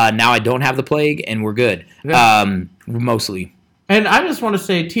 And now I don't have the plague. And we're good. Yeah. Mostly. And I just want to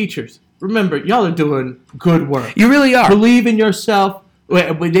say, teachers, remember, y'all are doing good work. You really are. Believe in yourself.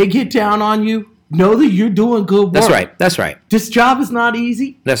 When they get down on you, know that you're doing good work. That's right. This job is not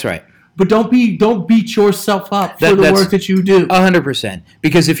easy. That's right. But don't beat yourself up for the work that you do. 100%.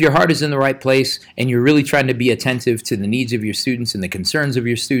 Because if your heart is in the right place and you're really trying to be attentive to the needs of your students and the concerns of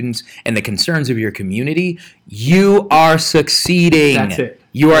your students and the concerns of your community, you are succeeding. That's it.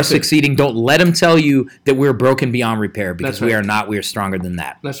 You are succeeding. Don't let them tell you that we're broken beyond repair because we are not. We are stronger than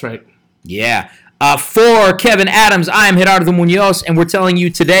that. That's right. Yeah. For Kevin Adams, I am Gerardo Munoz, and we're telling you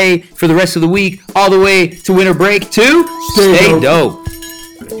today, for the rest of the week, all the way to winter break, to stay dope.